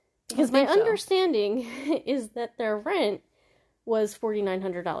 Because my understanding is that their rent was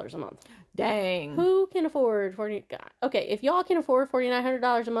 $4,900 a month. Dang. Who can afford Okay, if y'all can afford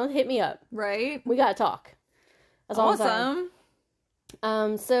 $4,900 a month, hit me up. Right. We gotta talk. That's awesome.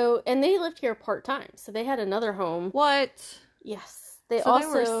 And they lived here part-time, so they had another home. What? Yes. They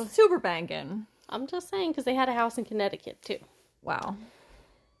were super banging. I'm just saying, because they had a house in Connecticut, too. Wow.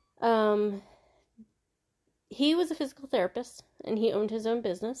 He was a physical therapist, and he owned his own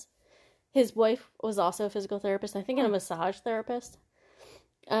business. His wife was also a physical therapist, I think a massage therapist.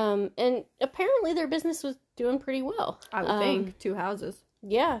 And apparently their business was doing pretty well. I would think. 2 houses.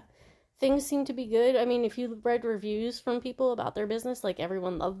 Yeah. Things seem to be good. I mean, if you read reviews from people about their business,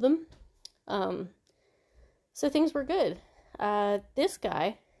 everyone loved them. So things were good. This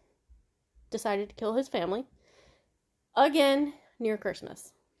guy decided to kill his family. Again, near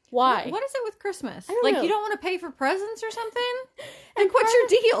Christmas. Why? What is it with Christmas? I don't Like, know. you don't want to pay for presents or something? Like, what's your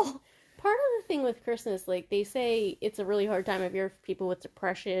deal? Part of the thing with Christmas, like, they say it's a really hard time of year for people with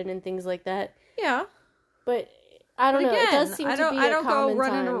depression and things like that. Yeah. But I don't know. Again, It does seem to be I don't a common go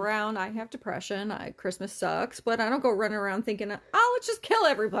running time. around. I have depression. Christmas sucks, but I don't go running around thinking, oh, let's just kill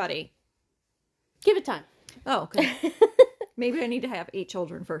everybody. Give it time. Oh, okay. Maybe I need to have 8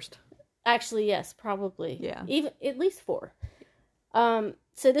 children first. Actually, yes, probably. Yeah. Even at least 4.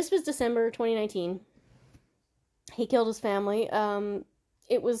 So this was December 2019. He killed his family.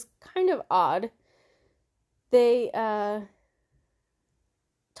 It was kind of odd. They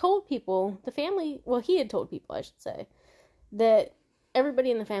told people, the family, well, he had told people, I should say, that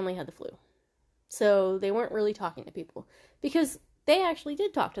everybody in the family had the flu. So they weren't really talking to people. Because they actually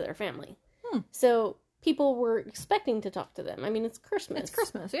did talk to their family. So people were expecting to talk to them. I mean, it's Christmas. It's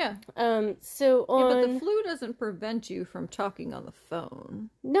Christmas, yeah. So on... Yeah, but the flu doesn't prevent you from talking on the phone.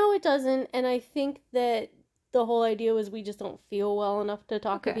 No, it doesn't. And I think that the whole idea was we just don't feel well enough to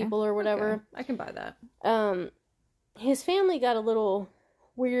talk to people or whatever. Okay. I can buy that. His family got a little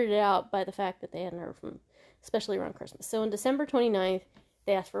weirded out by the fact that they hadn't heard from him, especially around Christmas. So on December 29th,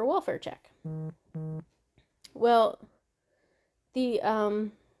 they asked for a welfare check. Well,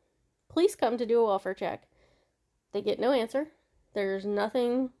 the police come to do a welfare check. They get no answer. There's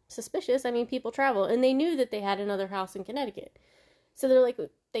nothing suspicious. I mean, people travel, and they knew that they had another house in Connecticut. So they're like,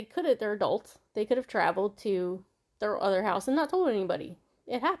 they're adults. They could have traveled to their other house and not told anybody.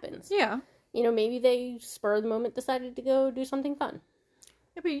 It happens. Yeah. You know, maybe they, spur of the moment, decided to go do something fun.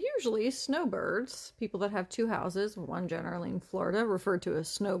 Yeah, but usually snowbirds, people that have 2 houses, one generally in Florida, referred to as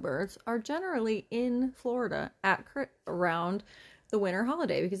snowbirds, are generally in Florida at around the winter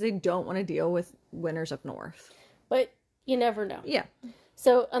holiday because they don't want to deal with winters up north. But you never know. Yeah.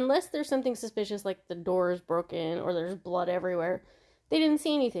 So unless there's something suspicious, like the door is broken or there's blood everywhere, they didn't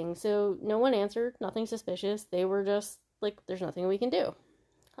see anything. So no one answered, nothing suspicious. They were just like, there's nothing we can do.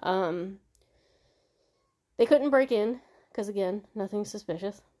 They couldn't break in because, again, nothing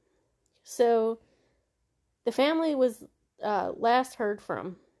suspicious. So the family was last heard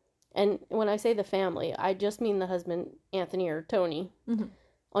from. And when I say the family, I just mean the husband, Anthony or Tony,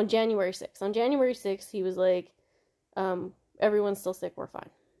 on January 6th. On January 6th, he was like, everyone's still sick, we're fine.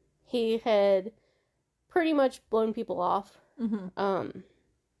 He had pretty much blown people off.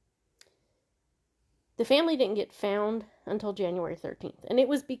 The family didn't get found until January 13th. And it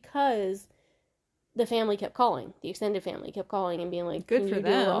was because the family kept calling. The extended family kept calling and being like, Good can for you do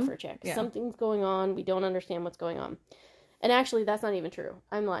them. a welfare check? Yeah. Something's going on. We don't understand what's going on. And actually, that's not even true.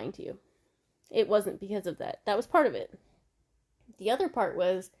 I'm lying to you. It wasn't because of that. That was part of it. The other part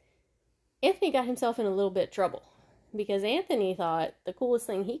was Anthony got himself in a little bit of trouble because Anthony thought the coolest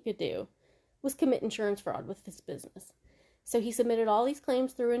thing he could do was commit insurance fraud with his business. So he submitted all these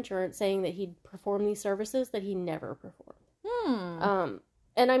claims through insurance saying that he'd perform these services that he never performed.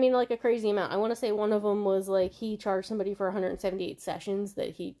 And I mean, like, a crazy amount. I want to say one of them was, like, he charged somebody for 178 sessions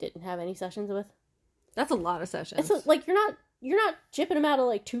that he didn't have any sessions with. That's a lot of sessions. It's like, you're not chipping him out of,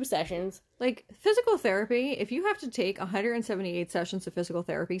 like, 2 sessions. Like, physical therapy, if you have to take 178 sessions of physical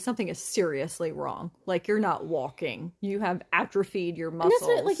therapy, something is seriously wrong. Like, you're not walking. You have atrophied your muscles. And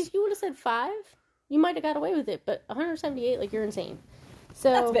that's what, like, if you would have said 5, you might have got away with it. But 178, like, you're insane. So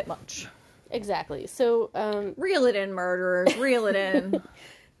That's a bit much. Exactly. So, reel it in, murderers. Reel it in.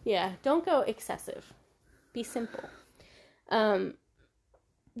 Yeah, don't go excessive. Be simple. The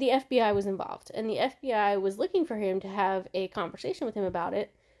FBI was involved, and the FBI was looking for him to have a conversation with him about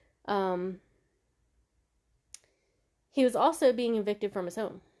it. He was also being evicted from his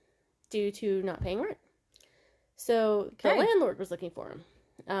home due to not paying rent. So the landlord was looking for him,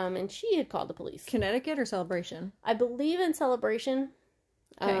 and she had called the police. Connecticut or Celebration? I believe in Celebration.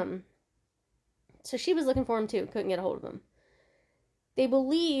 Okay. So she was looking for him too, couldn't get a hold of him. They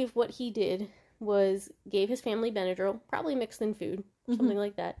believe what he did was gave his family Benadryl, probably mixed in food, something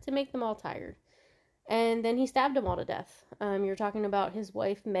like that, to make them all tired. And then he stabbed them all to death. You're talking about his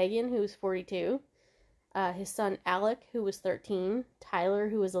wife, Megan, who was 42, his son, Alec, who was 13, Tyler,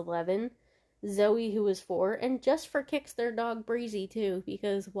 who was 11, Zoe, who was 4, and just for kicks, their dog, Breezy, too,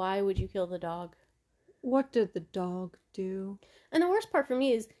 because why would you kill the dog? What did the dog do? And the worst part for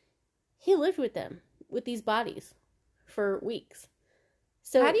me is he lived with them, with these bodies, for weeks.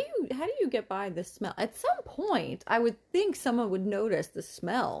 So how do you get by the smell? At some point, I would think someone would notice the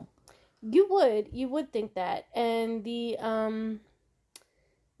smell. You would think that. And the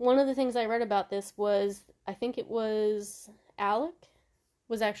one of the things I read about this was, I think it was Alec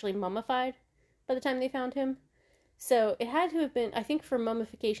was actually mummified by the time they found him. So it had to have been, I think for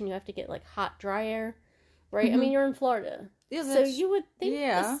mummification you have to get like hot, dry air. right? I mean, you're in Florida. Yeah, So you would think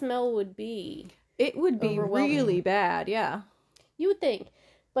the smell would be It would be really bad, yeah. You would think.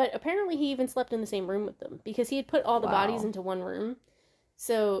 But apparently he even slept in the same room with them because he had put all the bodies into one room.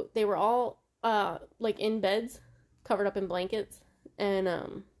 So they were all like in beds, covered up in blankets,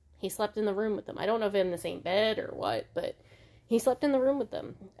 and he slept in the room with them. I don't know if in the same bed or what, but he slept in the room with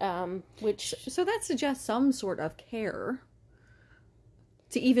them. So that suggests some sort of care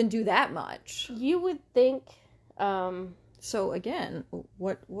to even do that much. You would think. So again,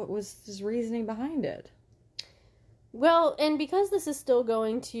 what was his reasoning behind it? Well, and because this is still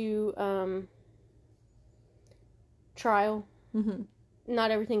going to trial, not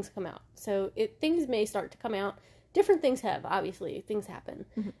everything's come out. So things may start to come out. Different things have, obviously. Things happen.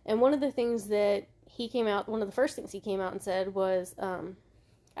 And one of the things that one of the first things he came out and said was,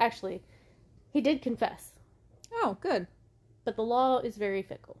 actually, he did confess. Oh, good. But the law is very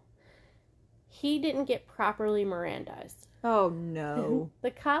fickle. He didn't get properly Mirandized. Oh, no.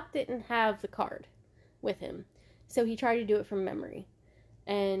 The cop didn't have the card with him. So he tried to do it from memory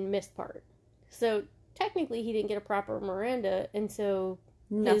and missed part. So technically he didn't get a proper Miranda, and so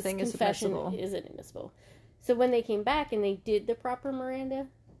nothing his confession isn't admissible. So when they came back and they did the proper Miranda,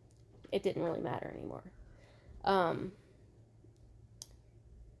 it didn't really matter anymore.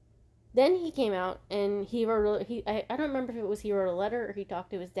 Then he came out and he wrote, I don't remember if he wrote a letter or he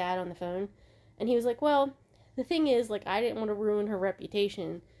talked to his dad on the phone. And he was like, well, the thing is, like, I didn't want to ruin her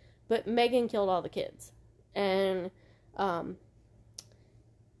reputation, but Megan killed all the kids. And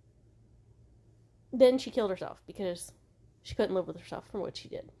then she killed herself because she couldn't live with herself from what she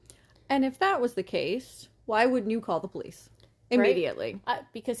did. And if that was the case, why wouldn't you call the police immediately? Right?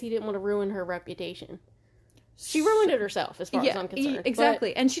 Because he didn't want to ruin her reputation. She ruined it herself, as far as I'm concerned.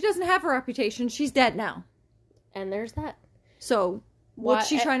 Exactly. And she doesn't have a reputation. She's dead now. And there's that. So, what's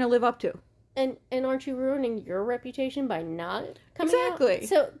she trying to live up to? And aren't you ruining your reputation by not coming out?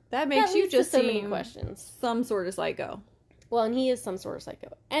 So that makes you just so many questions. Some sort of psycho. Well, and he is some sort of psycho.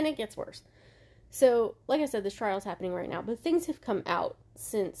 And it gets worse. So, like I said, this trial is happening right now. But things have come out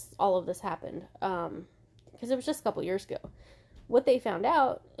since all of this happened. Because it was just a couple years ago. What they found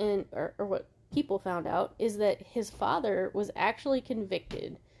out, or what people found out, is that his father was actually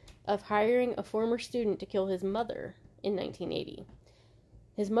convicted of hiring a former student to kill his mother in 1980.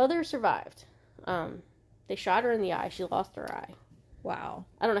 His mother survived. They shot her in the eye. She lost her eye. Wow.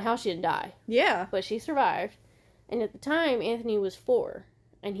 I don't know how she didn't die. Yeah. But she survived. And at the time, Anthony was 4.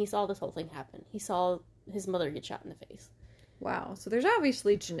 And he saw this whole thing happen. He saw his mother get shot in the face. Wow. So there's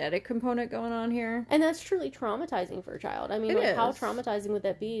obviously a genetic component going on here. And that's truly traumatizing for a child. I mean, how traumatizing would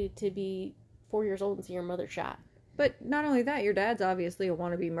that be to be 4 years old and see your mother shot? But not only that, your dad's obviously a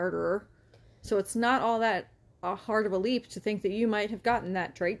wannabe murderer. So it's not all that hard of a leap to think that you might have gotten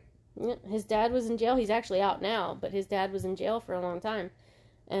that trait. Yeah, his dad was in jail. He's actually out now, but his dad was in jail for a long time.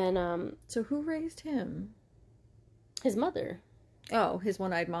 And so who raised him? His mother. Oh, his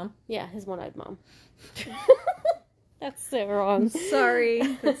one-eyed mom? Yeah, his one-eyed mom. That's so wrong.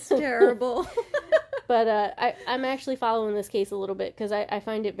 Sorry. That's terrible. But I'm actually following this case a little bit because I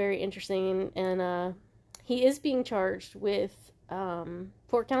find it very interesting. And he is being charged with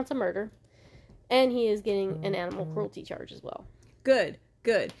 4 counts of murder. And he is getting an animal cruelty charge as well. Good.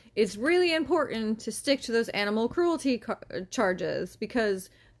 It's really important to stick to those animal cruelty charges because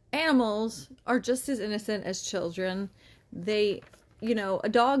animals are just as innocent as children. They, a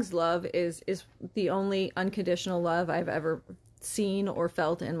dog's love is the only unconditional love I've ever seen or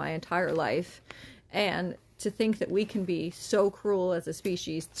felt in my entire life. And to think that we can be so cruel as a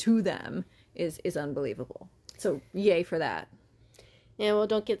species to them is unbelievable. So, yay for that. Yeah, well,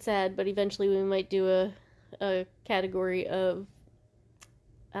 don't get sad, but eventually we might do a category of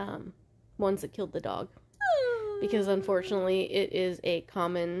ones that killed the dog. Because unfortunately, it is a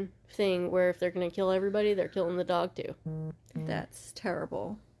common thing where if they're going to kill everybody, they're killing the dog too. That's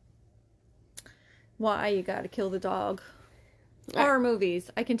terrible. Why you gotta kill the dog? Horror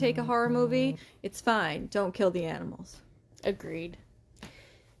movies. I can take a horror movie. It's fine. Don't kill the animals. Agreed.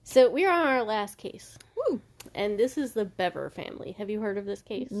 So we are on our last case. Woo! And this is the Bever family. Have you heard of this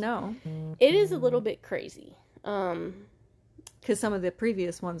case? No. It is a little bit crazy. Because some of the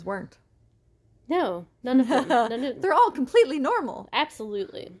previous ones weren't. No, none of them. They're all completely normal.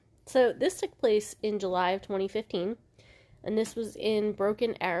 Absolutely. So this took place in July of 2015. And this was in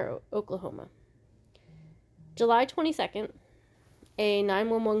Broken Arrow, Oklahoma. July 22nd, a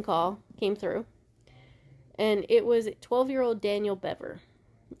 911 call came through. And it was 12-year-old Daniel Bever.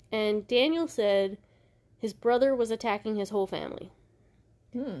 And Daniel said his brother was attacking his whole family.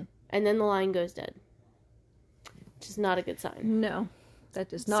 And then the line goes dead. Which is not a good sign. No. That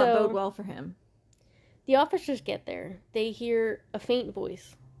does not bode well for him. The officers get there. They hear a faint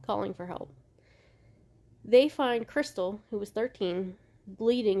voice calling for help. They find Crystal, who was 13,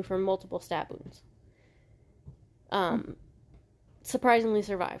 bleeding from multiple stab wounds. Surprisingly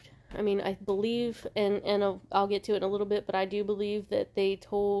survived. I mean, I believe, and I'll get to it in a little bit, but I do believe that they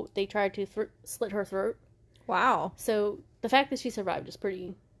tried to slit her throat. Wow. So the fact that she survived is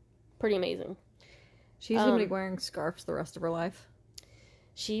pretty amazing. She's going to be wearing scarves the rest of her life.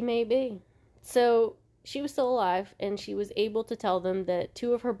 She may be. So she was still alive, and she was able to tell them that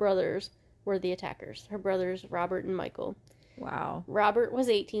 2 of her brothers were the attackers. Her brothers, Robert and Michael. Wow. Robert was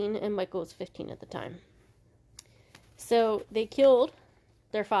 18, and Michael was 15 at the time. So they killed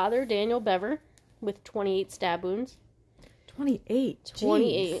their father, Daniel Bever, with 28 stab wounds. 28?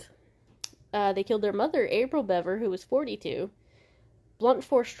 28. They killed their mother, April Bever, who was 42. Blunt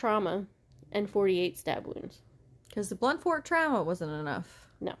force trauma, and 48 stab wounds. Because the blunt force trauma wasn't enough.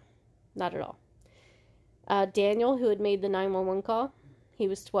 No, not at all. Daniel, who had made the 911 call, he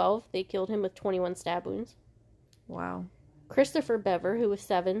was 12. They killed him with 21 stab wounds. Wow. Christopher Bever, who was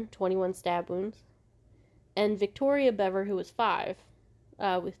 7, 21 stab wounds. And Victoria Bever, who was 5,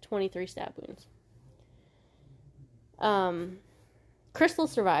 with 23 stab wounds. Crystal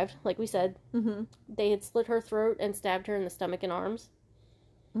survived, like we said. Mm-hmm. They had slit her throat and stabbed her in the stomach and arms.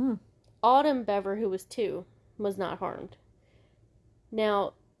 Mm. Autumn Bever, who was 2, was not harmed.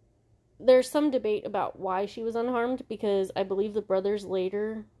 Now, there's some debate about why she was unharmed, because I believe the brothers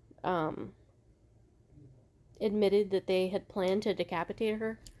later admitted that they had planned to decapitate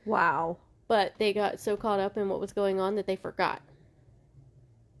her. Wow. But they got so caught up in what was going on that they forgot.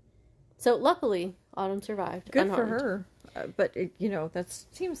 So, luckily, Autumn survived. Good unharmed. for her. But, that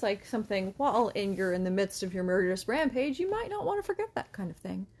seems like something, while you're in the midst of your murderous rampage, you might not want to forget that kind of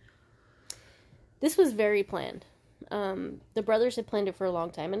thing. This was very planned. The brothers had planned it for a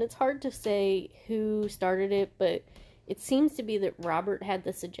long time, and it's hard to say who started it, but it seems to be that Robert had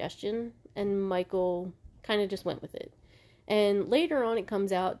the suggestion, and Michael kind of just went with it. And later on, it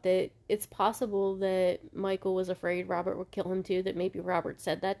comes out that it's possible that Michael was afraid Robert would kill him too, that maybe Robert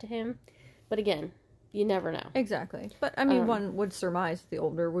said that to him. But again, you never know. Exactly. But, I mean, one would surmise the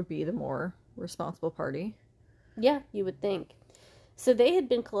older would be the more responsible party. Yeah, you would think. So they had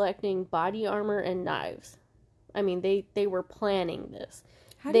been collecting body armor and knives. I mean, they were planning this.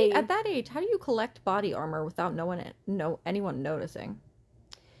 At that age, how do you collect body armor without anyone noticing?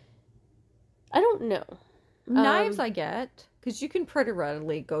 I don't know. Knives I get, because you can pretty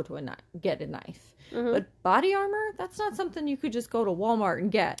readily go to get a knife. Mm-hmm. But body armor, that's not something you could just go to Walmart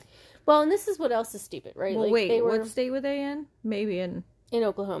and get. Well, and this is what else is stupid, right? Well, wait, what state were they in? Maybe in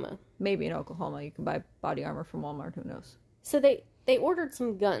Oklahoma. Maybe in Oklahoma. You can buy body armor from Walmart, who knows? So they ordered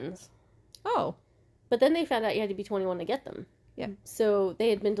some guns. Oh. But then they found out you had to be 21 to get them. Yeah. So they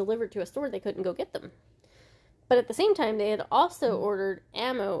had been delivered to a store, they couldn't go get them. But at the same time, they had also ordered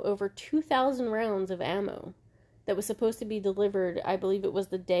ammo, over 2,000 rounds of ammo, that was supposed to be delivered, I believe it was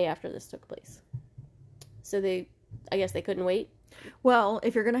the day after this took place. So I guess they couldn't wait. Well,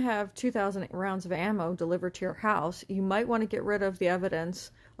 if you're going to have 2,000 rounds of ammo delivered to your house, you might want to get rid of the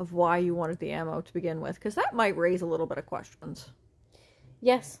evidence of why you wanted the ammo to begin with, because that might raise a little bit of questions.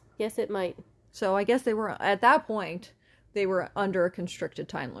 Yes, it might. So I guess at that point, they were under a constricted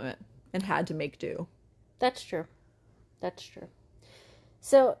time limit and had to make do. That's true.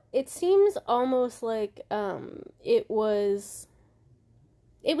 So it seems almost like it was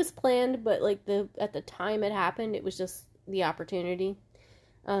planned, but like at the time it happened, it was just the opportunity.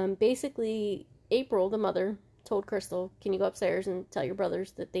 Basically, April, the mother, told Crystal, "Can you go upstairs and tell your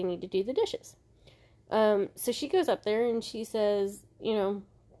brothers that they need to do the dishes?" So she goes up there and she says,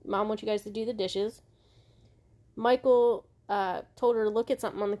 "Mom wants you guys to do the dishes." Michael told her to look at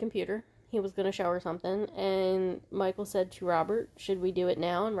something on the computer. He was going to show her something, and Michael said to Robert, "Should we do it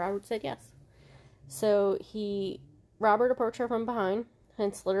now?" And Robert said yes. So Robert approached her from behind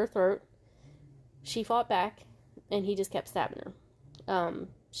and slit her throat. She fought back, and he just kept stabbing her.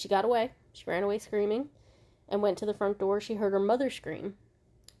 She got away. She ran away screaming and went to the front door. She heard her mother scream,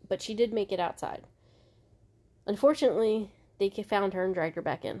 but she did make it outside. Unfortunately, they found her and dragged her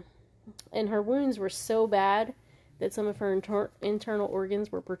back in. And her wounds were so bad that some of her internal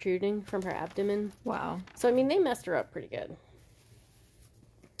organs were protruding from her abdomen. Wow. So, I mean, they messed her up pretty good.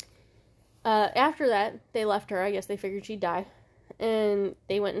 After that, they left her. I guess they figured she'd die. And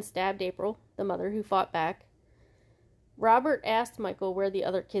they went and stabbed April, the mother, who fought back. Robert asked Michael where the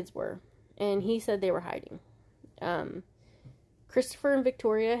other kids were, and he said they were hiding. Christopher and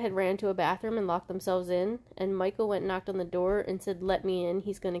Victoria had ran to a bathroom and locked themselves in, and Michael went and knocked on the door and said, "Let me in,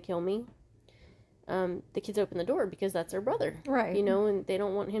 he's going to kill me." The kids opened the door because that's their brother. Right. And they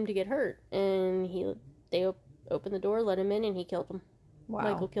don't want him to get hurt. And They opened the door, let him in, and he killed them. Wow.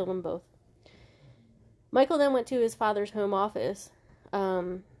 Michael killed them both. Michael then went to his father's home office.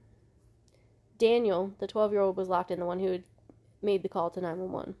 Daniel, the 12-year-old, was locked in, the one who had made the call to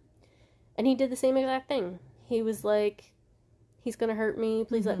 911. And he did the same exact thing. He was like, he's going to hurt me,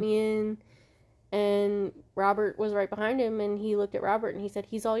 please let me in. And Robert was right behind him, and he looked at Robert and he said,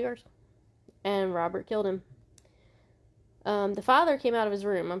 he's all yours. And Robert killed him. The father came out of his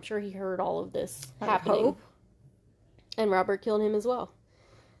room. I'm sure he heard all of this happening. And Robert killed him as well.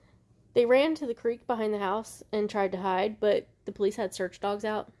 They ran to the creek behind the house and tried to hide, but the police had search dogs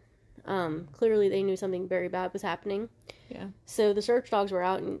out. Clearly they knew something very bad was happening. Yeah. So the search dogs were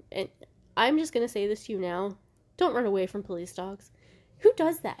out, and I'm just going to say this to you now. Don't run away from police dogs. Who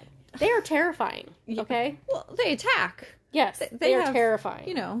does that? They are terrifying, okay? Well, they attack. Yes, they are terrifying.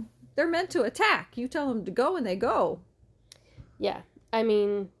 You know, they're meant to attack. You tell them to go and they go. Yeah, I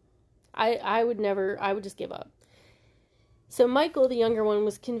mean, I would just give up. So Michael, the younger one,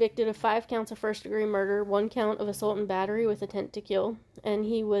 was convicted of 5 counts of first-degree murder, 1 count of assault and battery with intent to kill, and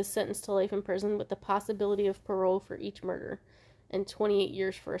he was sentenced to life in prison with the possibility of parole for each murder, and 28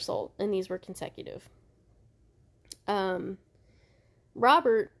 years for assault, and these were consecutive.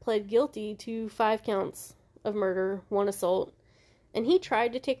 Robert pled guilty to 5 counts of murder, 1 assault, and he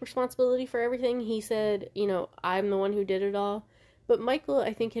tried to take responsibility for everything. He said, you know, I'm the one who did it all, but Michael,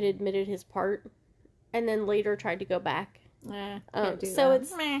 I think, had admitted his part, and then later tried to go back. So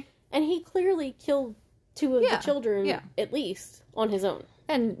it's meh. And he clearly killed 2 of the children at least on his own.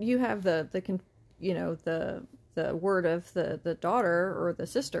 And you have the word of the daughter or the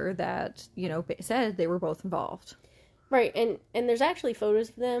sister that, you know, said they were both involved. Right, and there's actually photos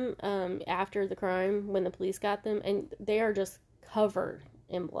of them after the crime when the police got them, and they are just covered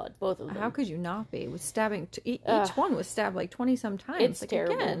in blood, both of them. How could you not be? With stabbing, each one was stabbed like 20-some times. It's like,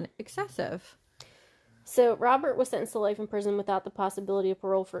 terrible. Again, excessive. So Robert was sentenced to life in prison without the possibility of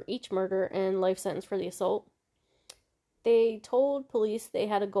parole for each murder and life sentence for the assault. They told police they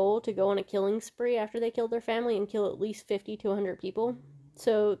had a goal to go on a killing spree after they killed their family and kill at least 50 to 100 people.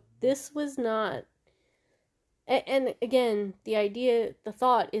 So this was not... And again, the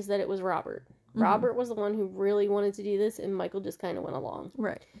thought is that it was Robert. Mm-hmm. Robert was the one who really wanted to do this, and Michael just kind of went along.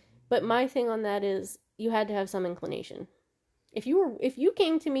 Right. But my thing on that is, you had to have some inclination. If you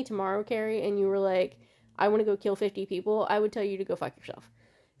came to me tomorrow, Kerry, and you were like, I want to go kill 50 people, I would tell you to go fuck yourself.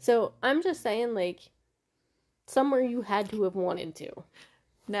 So I'm just saying, like, somewhere you had to have wanted to.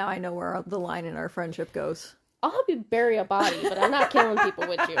 Now I know where the line in our friendship goes. I'll help you bury a body, but I'm not killing people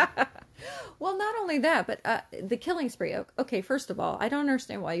with you. Well, not only that, but the killing spree. Okay, first of all, I don't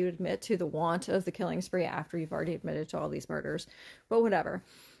understand why you admit to the want of the killing spree after you've already admitted to all these murders. But whatever.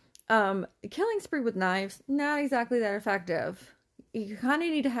 Killing spree with knives, not exactly that effective. You kind of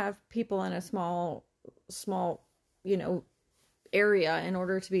need to have people in a small, you know, area in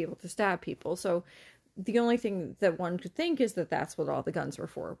order to be able to stab people. So the only thing that one could think is that that's what all the guns were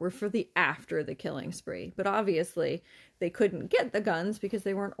for the after the killing spree. But obviously they couldn't get the guns because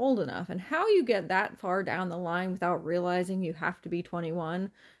they weren't old enough. And how you get that far down the line without realizing you have to be 21,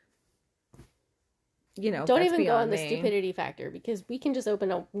 you know, don't even go on the stupidity factor, because we can just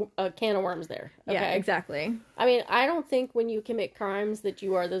open a can of worms there. Okay? Yeah, exactly. I mean, I don't think when you commit crimes that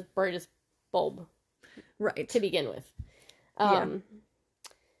you are the brightest bulb, right, to begin with.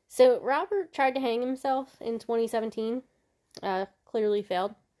 So Robert tried to hang himself in 2017, clearly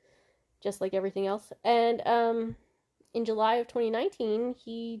failed, just like everything else. And in July of 2019,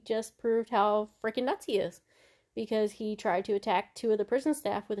 he just proved how freaking nuts he is, because he tried to attack 2 of the prison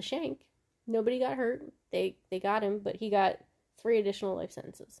staff with a shank. Nobody got hurt. They got him, but he got 3 additional life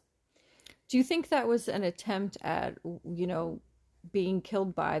sentences. Do you think that was an attempt at, you know, being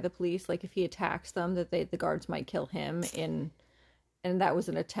killed by the police? Like, if he attacks them, that the guards might kill him and that was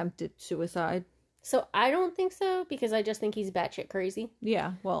an attempted suicide? So I don't think so, because I just think he's batshit crazy.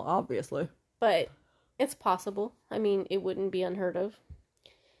 Yeah, well, obviously. But it's possible. I mean, it wouldn't be unheard of.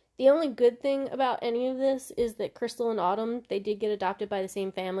 The only good thing about any of this is that Crystal and Autumn, they did get adopted by the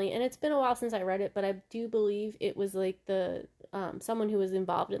same family. And it's been a while since I read it, but I do believe it was like someone who was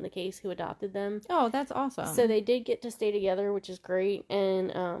involved in the case who adopted them. Oh, that's awesome. So they did get to stay together, which is great.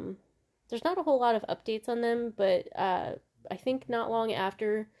 And there's not a whole lot of updates on them, but I think not long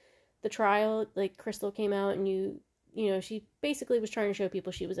after the trial, like, Crystal came out and you know, she basically was trying to show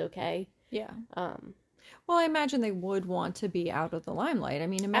people she was okay. Yeah. Well, I imagine they would want to be out of the limelight. I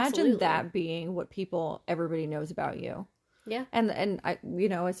mean, imagine Absolutely. that being what everybody knows about you. Yeah. And I, you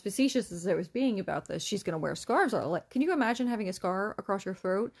know, as facetious as I was being about this, she's going to wear scarves. Can you imagine having a scar across your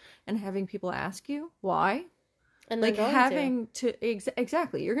throat and having people ask you why? And like they're having to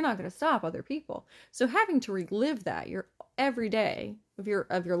exactly, you're not going to stop other people. So having to relive that your every day of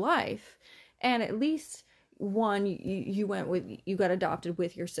your life, and at least one, you went with, you got adopted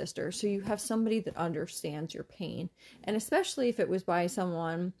with your sister, so you have somebody that understands your pain, and especially if it was by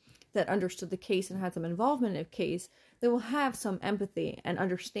someone that understood the case and had some involvement in the case, they will have some empathy and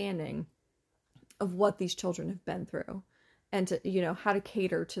understanding of what these children have been through, and to, you know, how to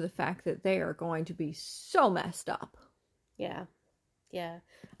cater to the fact that they are going to be so messed up. Yeah. Yeah.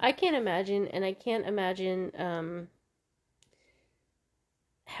 I can't imagine, and I can't imagine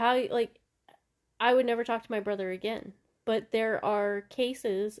how, like, I would never talk to my brother again. But there are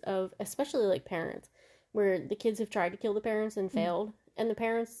cases of, especially like parents, where the kids have tried to kill the parents and failed, and the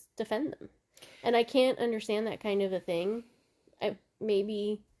parents defend them. And I can't understand that kind of a thing.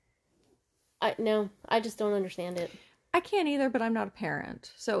 No, I just don't understand it. I can't either, but I'm not a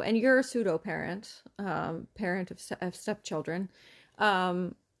parent. So, and you're a pseudo parent, parent of stepchildren.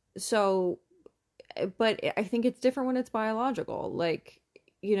 So, but I think it's different when it's biological. Like,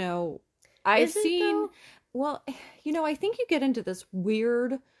 you know, I've Is it seen, though? well, you know, I think you get into this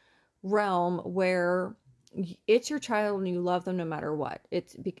weird realm where it's your child and you love them no matter what.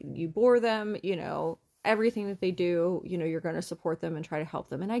 You bore them, you know, everything that they do, you know, you're going to support them and try to help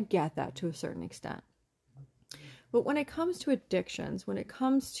them. And I get that to a certain extent. But when it comes to addictions, when it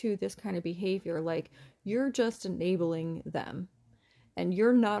comes to this kind of behavior, like, you're just enabling them and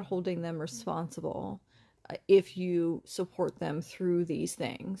you're not holding them responsible if you support them through these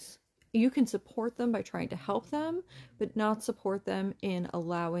things. You can support them by trying to help them, but not support them in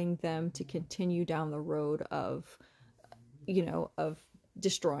allowing them to continue down the road of, you know, of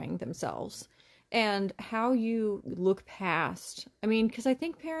destroying themselves. And how you look past, I mean, because I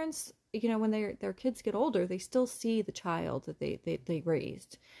think parents, you know, when their kids get older, they still see the child that they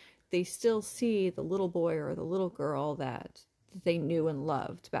raised. They still see the little boy or the little girl that they knew and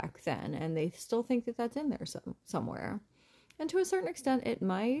loved back then, and they still think that that's in there somewhere. And to a certain extent, it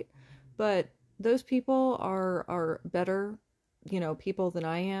might, but those people are better, you know, people than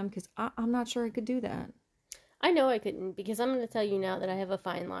I am, because I'm not sure I could do that. I know I couldn't, because I'm going to tell you now that I have a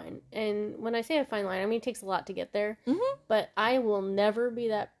fine line. And when I say a fine line, I mean it takes a lot to get there. Mm-hmm. But I will never be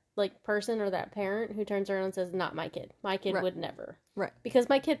that like person or that parent who turns around and says, "Not my kid. My kid Right. would never." Right. Because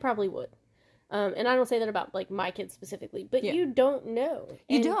my kid probably would. And I don't say that about like my kid specifically, but Yeah. you don't know.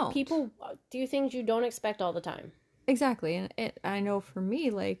 You And don't. people do things you don't expect all the time. Exactly. And I know for me,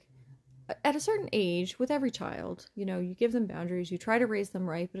 like, at a certain age, with every child, you know, you give them boundaries, you try to raise them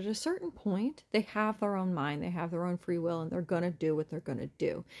right, but at a certain point, they have their own mind, they have their own free will, and they're going to do what they're going to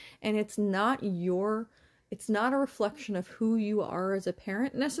do. And it's not a reflection of who you are as a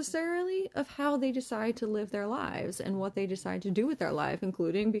parent necessarily, of how they decide to live their lives and what they decide to do with their life,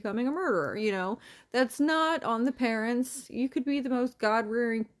 including becoming a murderer. You know, that's not on the parents. You could be the most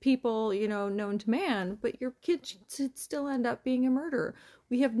God-rearing people, you know, known to man, but your kid should still end up being a murderer.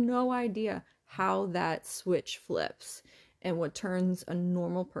 We have no idea how that switch flips and what turns a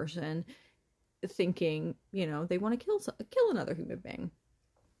normal person thinking, you know, they want to kill another human being.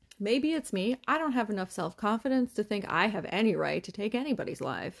 Maybe it's me. I don't have enough self-confidence to think I have any right to take anybody's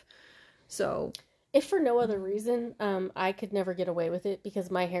life. So, if for no other reason, I could never get away with it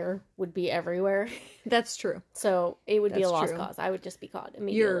because my hair would be everywhere. that's true. So it would be a That's lost true. cause. I would just be caught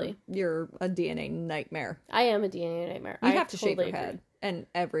immediately. You're a DNA nightmare. I am a DNA nightmare. You I have to shave totally your head agree. and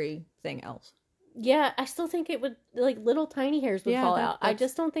everything else. Yeah, I still think it would, like, little tiny hairs would Yeah, fall out. I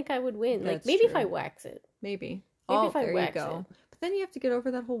just don't think I would win. Like, that's maybe if true. I wax it. Maybe. Maybe if I there you wax go. it. But then you have to get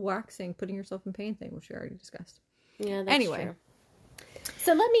over that whole waxing, putting yourself in pain thing, which we already discussed. Yeah, that's Anyway. true.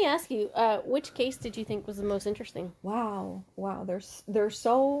 So let me ask you, which case did you think was the most interesting? Wow. There's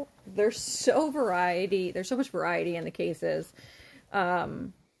so variety. There's so much variety in the cases.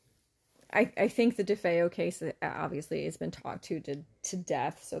 I think the DeFeo case obviously has been talked to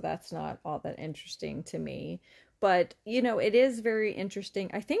death, so that's not all that interesting to me. But, you know, it is very interesting.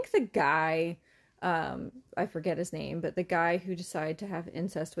 I think the guy, I forget his name, but the guy who decided to have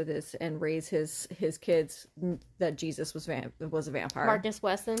incest with and raise his kids, that Jesus was a vampire. Marcus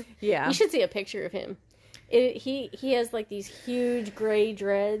Weston? Yeah. You should see a picture of him. He has like these huge gray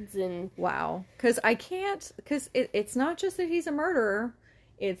dreads and... Wow. Because it's not just that he's a murderer.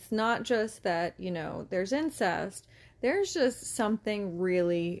 It's not just that, you know, there's incest. There's just something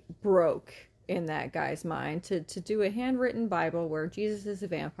really broke in that guy's mind to do a handwritten Bible where Jesus is a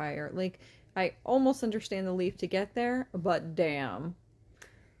vampire. Like, I almost understand the leap to get there, but damn.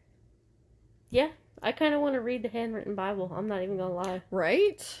 Yeah, I kind of want to read the handwritten Bible. I'm not even going to lie.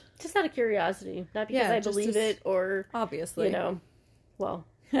 Right? Just out of curiosity. Not because I believe it or... Obviously. You know, well,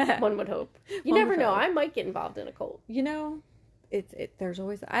 One would hope. You never know. I might get involved in a cult. You know, there's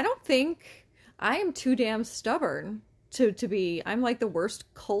always, I don't think, I am too damn stubborn to be, I'm like the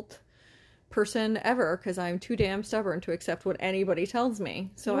worst cult person ever because I'm too damn stubborn to accept what anybody tells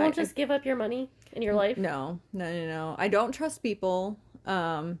me. So you won't just give up your money and your life? No. I don't trust people.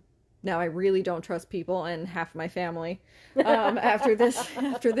 Now I really don't trust people and half my family after this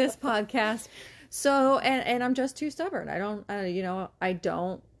podcast. So and I'm just too stubborn. I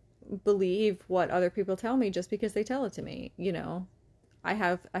don't believe what other people tell me just because they tell it to me. I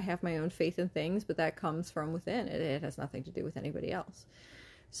have my own faith in things, but that comes from within. It has nothing to do with anybody else.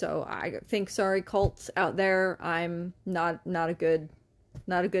 So I think, sorry, cults out there, I'm not a good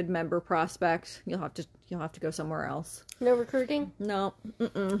member prospect. You'll have to go somewhere else. No recruiting? No.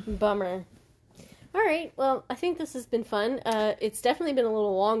 Mm-mm. Bummer. All right. Well, I think this has been fun. It's definitely been a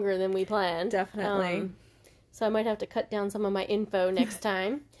little longer than we planned. Definitely. So I might have to cut down some of my info next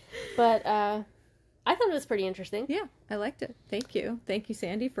time. But I thought it was pretty interesting. Yeah, I liked it. Thank you. Thank you,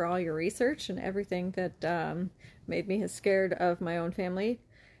 Sandy, for all your research and everything that made me as scared of my own family.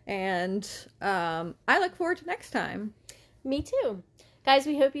 And I look forward to next time. Me too. Guys,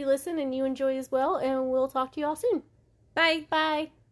 we hope you listen and you enjoy as well, and we'll talk to you all soon. Bye. Bye.